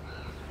different.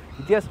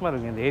 வித்தியாசமாக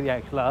இருக்குங்க இந்த ஏரியா.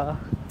 ஆக்சுவலாக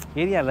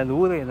ஏரியா இல்லை, இந்த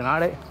ஊர், இந்த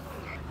நாடு.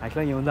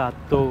 ஆக்சுவலாக இங்கே வந்து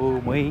அத்தோ,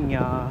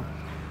 மொய்ங்கா,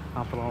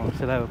 அப்புறம்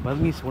சில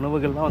பர்மீஸ்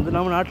உணவுகள்லாம் வந்து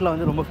நம்ம நாட்டில்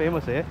வந்து ரொம்ப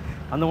ஃபேமஸ்ஸு.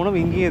 அந்த உணவு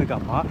இங்கேயும்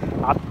இருக்காமா.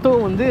 அத்தோ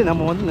வந்து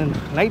நம்ம வந்து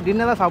நைட்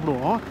டின்னர் தான்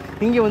சாப்பிடுவோம்.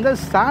 இங்கே வந்து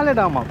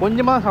சாலட் ஆமாம்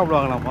கொஞ்சமாக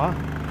சாப்பிடுவாங்களாம்மா.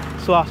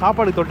 ஸோ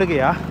சாப்பாடு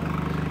தொட்டுக்கையா.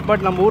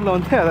 பட் நம்ம ஊரில்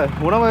வந்து அதை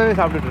உணவாகவே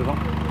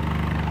சாப்பிட்டுட்ருக்கோம்.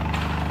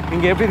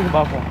 இங்கே எப்படி இருக்குன்னு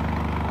பார்ப்போம்.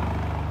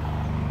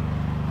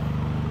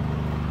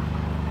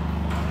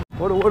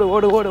 ஓடு ஓடு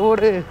ஓடு ஓடு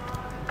ஓடு.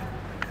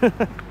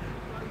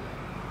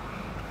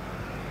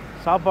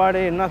 சாப்பாடு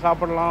என்ன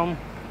சாப்பிடலாம்?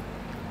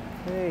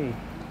 ஏய்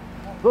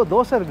ப்ரோ,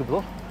 தோசை இருக்குது ப்ரோ.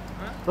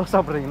 தோசை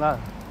சாப்பிட்றீங்களா?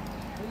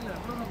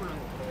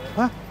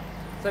 ஆ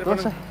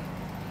dosa.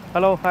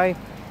 Hello, hi.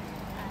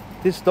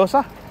 This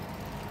dosa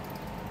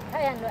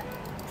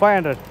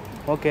 500.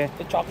 Okay.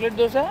 Chocolate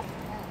dosa,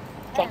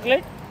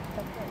 chocolate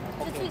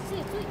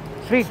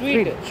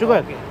sweet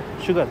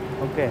sugar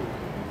okay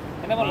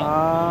என்ன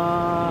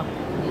பண்ணலாம்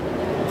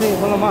சரி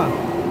சொல்லலாமா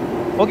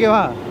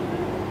ஓகேவா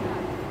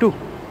 2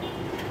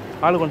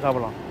 ஆளு கொஞ்சம்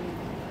சாப்பிடலாம்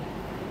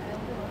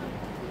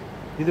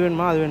இது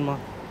வேணுமா அது வேணுமா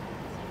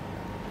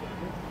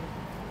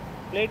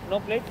plate no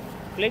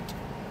plate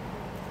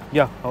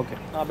yeah okay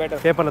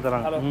better பேப்பரில்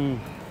தராங்க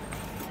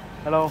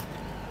ஹலோ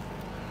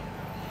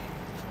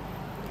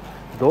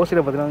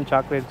దోశలో பார்த்தீங்கன்னா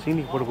చాక్లెట్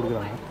సీని పోட்டு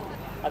கொடுக்குறாங்க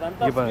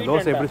అదంతా ఇప్పుడు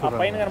దోశ ఎప్పుడు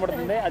చూడాలి పైన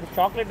కనబడుతుంది అది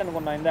చాక్లెట్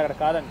అనుకున్నా ఇందా అక్కడ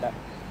కాదంట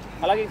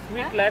అలాగే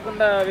స్వీట్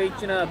లేకుండా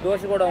ఇచ్చిన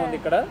దోశ కూడా ఉంది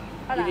ఇక్కడ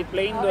ఇది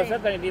ప్లెయిన్ దోశ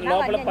కానీ దీని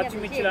లోపల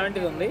పచ్చిమిర్చి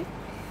లాంటిది ఉంది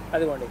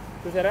అదిగోండి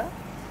చూసారా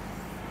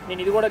నేను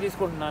ఇది కూడా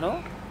తీసుకుంటున్నాను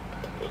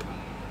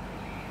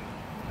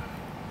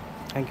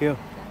థ్యాంక్ యూ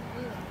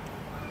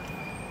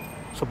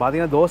ஸோ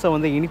பார்த்தீங்கன்னா தோசை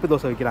வந்து இனிப்பு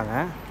தோசை வைக்கிறாங்க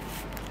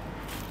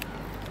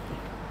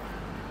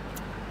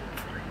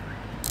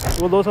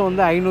ஒரு தோசை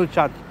வந்து 500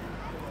 சார்ஜ்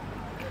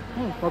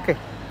ஓகே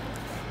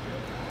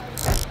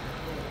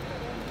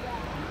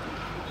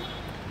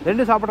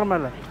ரெண்டு சாப்பிட்ற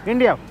மாதிரி இல்லை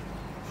India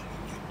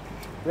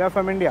we are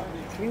from India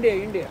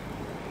India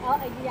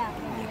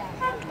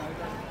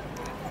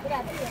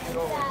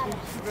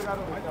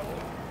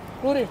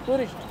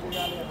tourist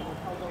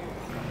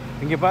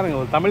இங்கே பாருங்கள்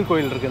ஒரு தமிழ்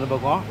கோயில் இருக்குது இந்த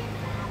பக்கம்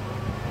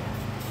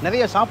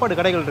நிறைய சாப்பாடு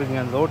கடைகள்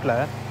இருக்குங்க அந்த ரோட்டில்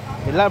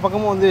எல்லா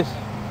பக்கமும் வந்து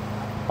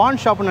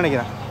பான் ஷாப்னு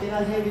நினைக்கிறேன்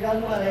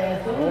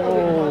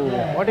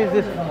வாட் இஸ்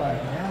திஸ்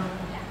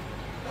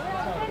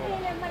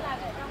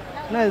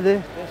என்ன இது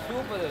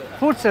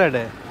ஃப்ரூட்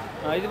சலாடு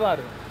ఇది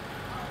బారు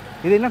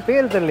இது என்ன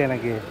பேர் தெரியல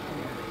எனக்கு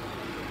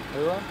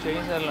అదిగో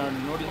చైనీస్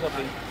నూడిల్స్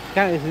அப்படி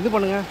இது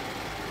பண்ணுங்க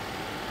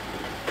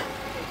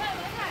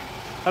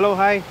hello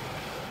hi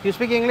you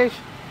speak English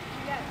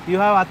you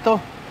have atho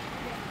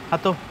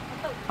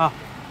ah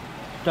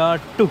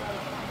 2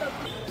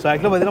 so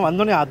ஆக்சுவலாக பார்த்தீங்கன்னா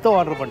வந்தோடனே அத்தோ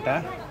ஆர்டர்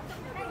பண்ணிட்டேன்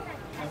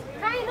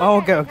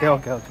ஓகே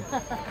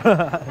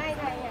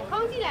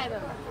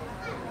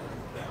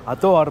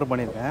அத்தோ ஆர்டர்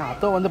பண்ணியிருக்கேன்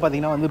அத்தோ வந்து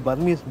பார்த்தீங்கன்னா வந்து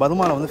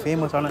பர்மாவில் வந்து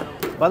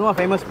Burma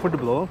famous food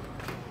bro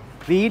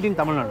we eat in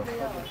Tamil Nadu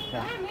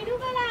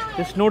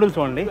just noodles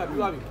only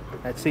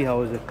let's see how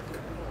is it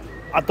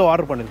atho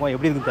order பண்ணியிருக்கோம்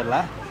எப்படி இருக்குன்னு தெரியல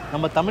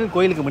நம்ம தமிழ்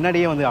கோயிலுக்கு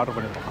முன்னாடியே வந்து ஆர்டர்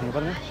பண்ணியிருக்கோம் அங்கே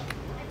பாருங்கள்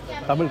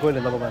தமிழ் கோயில்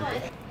இந்த பக்கம்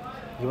இருக்குது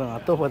இவன்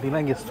அத்தோ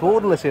பார்த்தீங்கன்னா இங்கே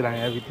ஸ்டோரில்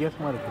செய்கிறாங்க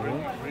வித்தியாசமாக இருக்குது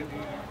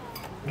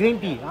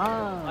க்ரீன் டீ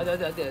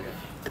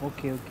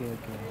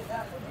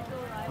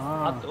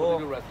அது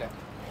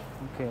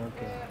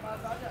ஓகே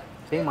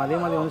சேம் அதே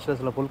மாதிரி வந்து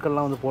சில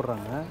பொருட்கள்லாம் வந்து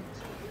போடுறாங்க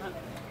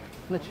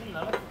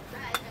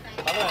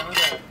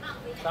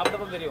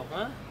சாப்பிட்டப்ப தெரியும்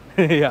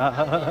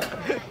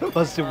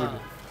ஃபஸ்ட்டு ஃபுட்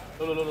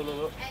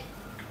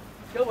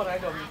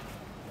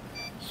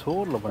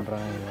సోర్లో పంటరా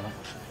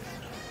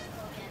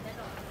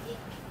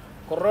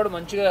కుర్రోడు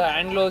మంచిగా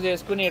హ్యాండ్ గ్లోవ్స్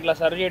వేసుకుని ఇట్లా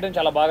సర్వ్ చేయడం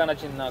చాలా బాగా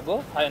నచ్చింది నాకు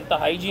ఎంత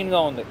హైజీన్గా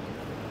ఉంది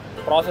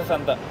ப்ராசஸ்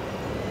అంతా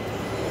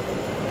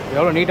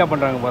எவ்வளோ நீட்டாக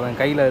பண்ணுறாங்க பாருங்கள்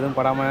கையில் எதுவும்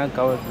படாமல்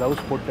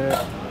க்ளவுஸ் போட்டு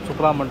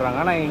சூப்பராக பண்ணுறாங்க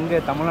ஆனால் எங்கே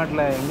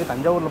தமிழ்நாட்டில் எங்கே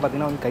தஞ்சாவூரில்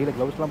பார்த்தீங்கன்னா வந்து கையில்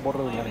க்ளவுஸ்லாம்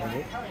போடுறது கிடையாது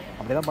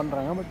அப்படி தான்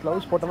பண்ணுறாங்க பட்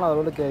க்ளவுஸ் போட்டோம்னா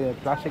அதோட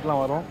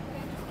பிளாஸ்டிக்லாம் வரும்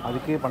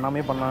அதுக்கு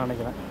பண்ணாமே பண்ணலாம்னு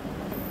நினைக்கிறேன்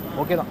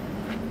ஓகே தான்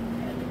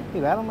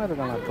இது வேறு மாதிரி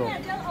இருக்காங்க அத்தோ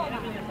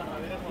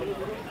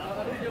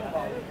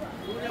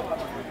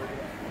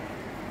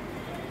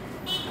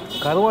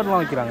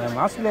கருவாடுலாம் வைக்கிறாங்க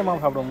ஆஸ்திரேலியா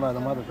சாப்பிடுவோம்ல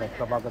அந்த மாதிரி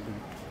இருக்கு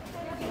பார்க்கறதுக்கு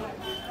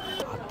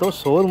அத்தோ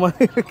சோறு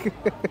மாதிரி இருக்கு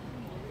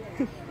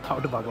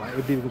சாப்பிட்டு பார்க்கலாம்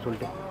எப்படி இருக்குன்னு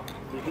சொல்லிட்டு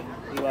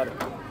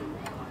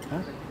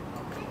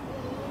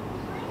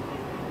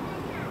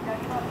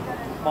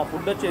మా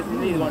ఫుడ్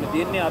వచ్చేసింది ఇదిగోండి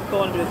దీన్ని అత్తో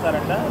అని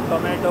పిలుస్తారంట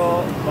టొమాటో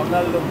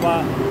బంగాళదుంప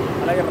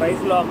అలాగే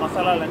రైస్లో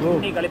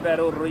మసాలాలన్నీ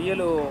కలిపారు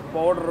రొయ్యలు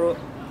పౌడరు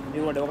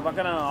ఇదిగోండి ఒక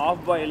పక్కన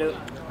హాఫ్ బాయిల్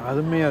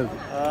అరుமையா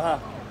ఆహా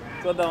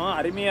చూద్దాం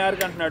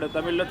అరిమియార్కి అంటున్నాడు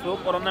తమిళ్లో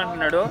సూపర్ ఉంది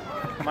అంటున్నాడు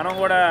మనం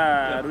కూడా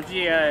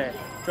రుచి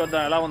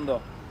చూద్దాం ఎలా ఉందో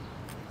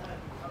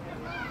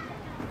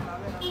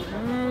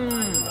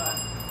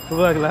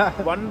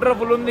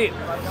వండర్ఫుల్ ఉంది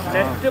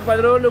నెక్స్ట్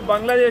 10 రోజులు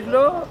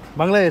బంగ్లాదేశ్లో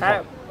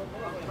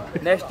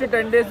నెక్స్ట్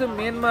 10 days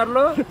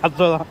మియన్మార్లో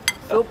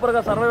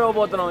సూపర్గా సర్వైవ్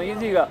అవబోతున్నాం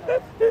ఈజీగా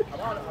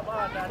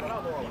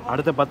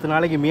அடுத்த 10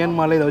 நாளைக்கு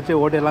மியான்மாரில் இதை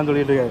வச்சு ஓட்டையெல்லாம்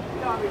சொல்லிட்டு இருக்காரு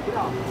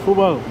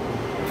சூப்பர்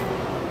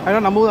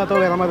ஆனால் நம்ம ஊர்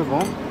அத்தோட மாதிரி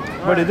இருக்கும்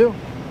பட் இது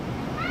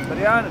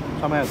சரியான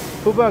செமையாக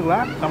சூப்பராக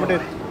இருக்கலாம் செம்ம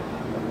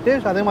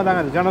டேஸ்ட் அதே மாதிரி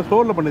தாங்க இருக்குது ஆனால்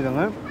ஸ்டோரில்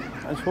பண்ணியிருக்காங்க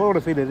ஸ்டோரோட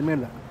ஃபீல் எதுவுமே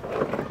இல்லை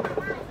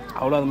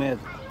அவ்வளோ அதுமே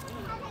இருக்குது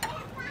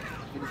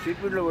இது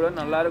சீஃபுட்டில் கூட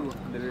நல்லா இருக்கும்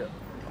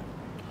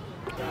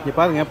இங்கே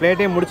பாருங்கள்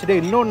பிளேட்டையும் முடிச்சுட்டு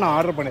இன்னொன்று நான்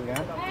ஆர்டர்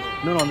பண்ணியிருக்கேன்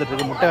இன்னொன்று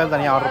வந்துட்டுருக்கு முட்டை வேறு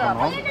தனியாக ஆர்டர்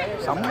பண்ணோம்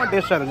செம்ம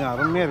டேஸ்ட்டாக இருக்குங்க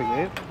அருமையாக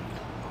இருக்குது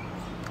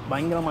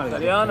பயங்கரமாக இருக்குது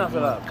சரியான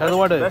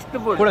கருவாடு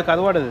கூட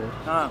கருவாடு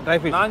ட்ரை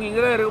ஃபிஷ் நாங்கள்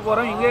இங்கே தான் இருக்க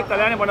போகிறோம் இங்கே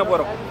கல்யாணம் பண்ண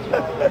போகிறோம்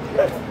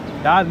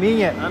யார்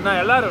நீங்கள் நான்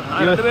எல்லாரும்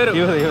 2 பேரும்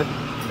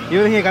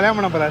இவர் இங்கே கல்யாணம்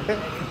பண்ண போகிறாரு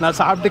நான்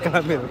சாப்பிட்டு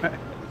கிளம்பிடுவேன்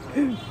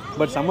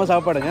பட் செம்ம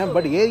சாப்பாடுங்க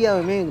பட்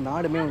ஏரியாவுமே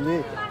நாடுமே வந்து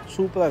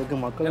சூப்பராக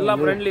இருக்குது மக்கள்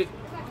எல்லாம் ஃப்ரெண்ட்லி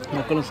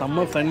மக்களும்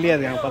செம்ம ஃப்ரெண்ட்லியாக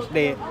இருக்காங்க ஃபஸ்ட்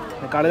டே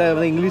இந்த கடையில்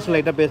வந்து இங்கிலீஷில்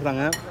லைட்டாக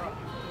பேசுகிறாங்க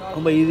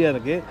ரொம்ப ஈஸியாக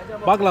இருக்குது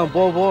பார்க்கலாம்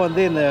போக போக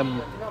வந்து இந்த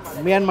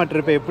மியான்மார்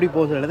ட்ரிப்பை எப்படி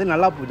போக சொல்லுறது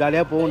நல்லா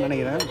ஜாலியாக போகும்னு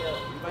நினைக்கிறேன்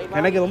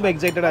எனக்கு ரொம்ப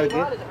எக்ஸைட்டடாக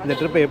இருக்குது இந்த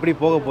ட்ரிப்பை எப்படி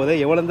போக போகுது,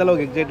 எவ்வளோ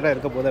அளவுக்கு எக்ஸைட்டடாக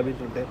இருக்க போகுது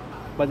அப்படின்னு சொல்லிட்டு.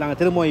 பட் நாங்கள்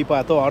திரும்பவும் இப்போ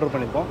அத்தோ ஆர்டர்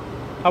பண்ணிப்போம்.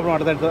 அப்புறம்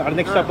அடுத்த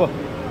நெக்ஸ்ட் அப்போ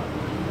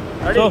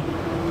ஸோ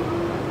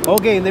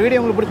ஓகே, இந்த வீடியோ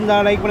உங்களுக்கு பிடிச்சிருந்தா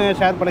லைக் பண்ணுங்கள்,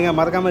 ஷேர் பண்ணுங்கள்,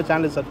 மறக்காமல்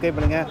சேனல் சப்ஸ்கிரைப்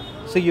பண்ணுங்கள்.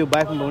 See you,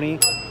 bye from Boni.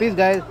 Peace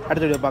guys,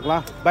 அடுத்த வீடியோ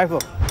பார்க்கலாம். Bye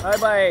for. Bye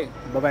bye.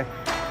 Bye bye.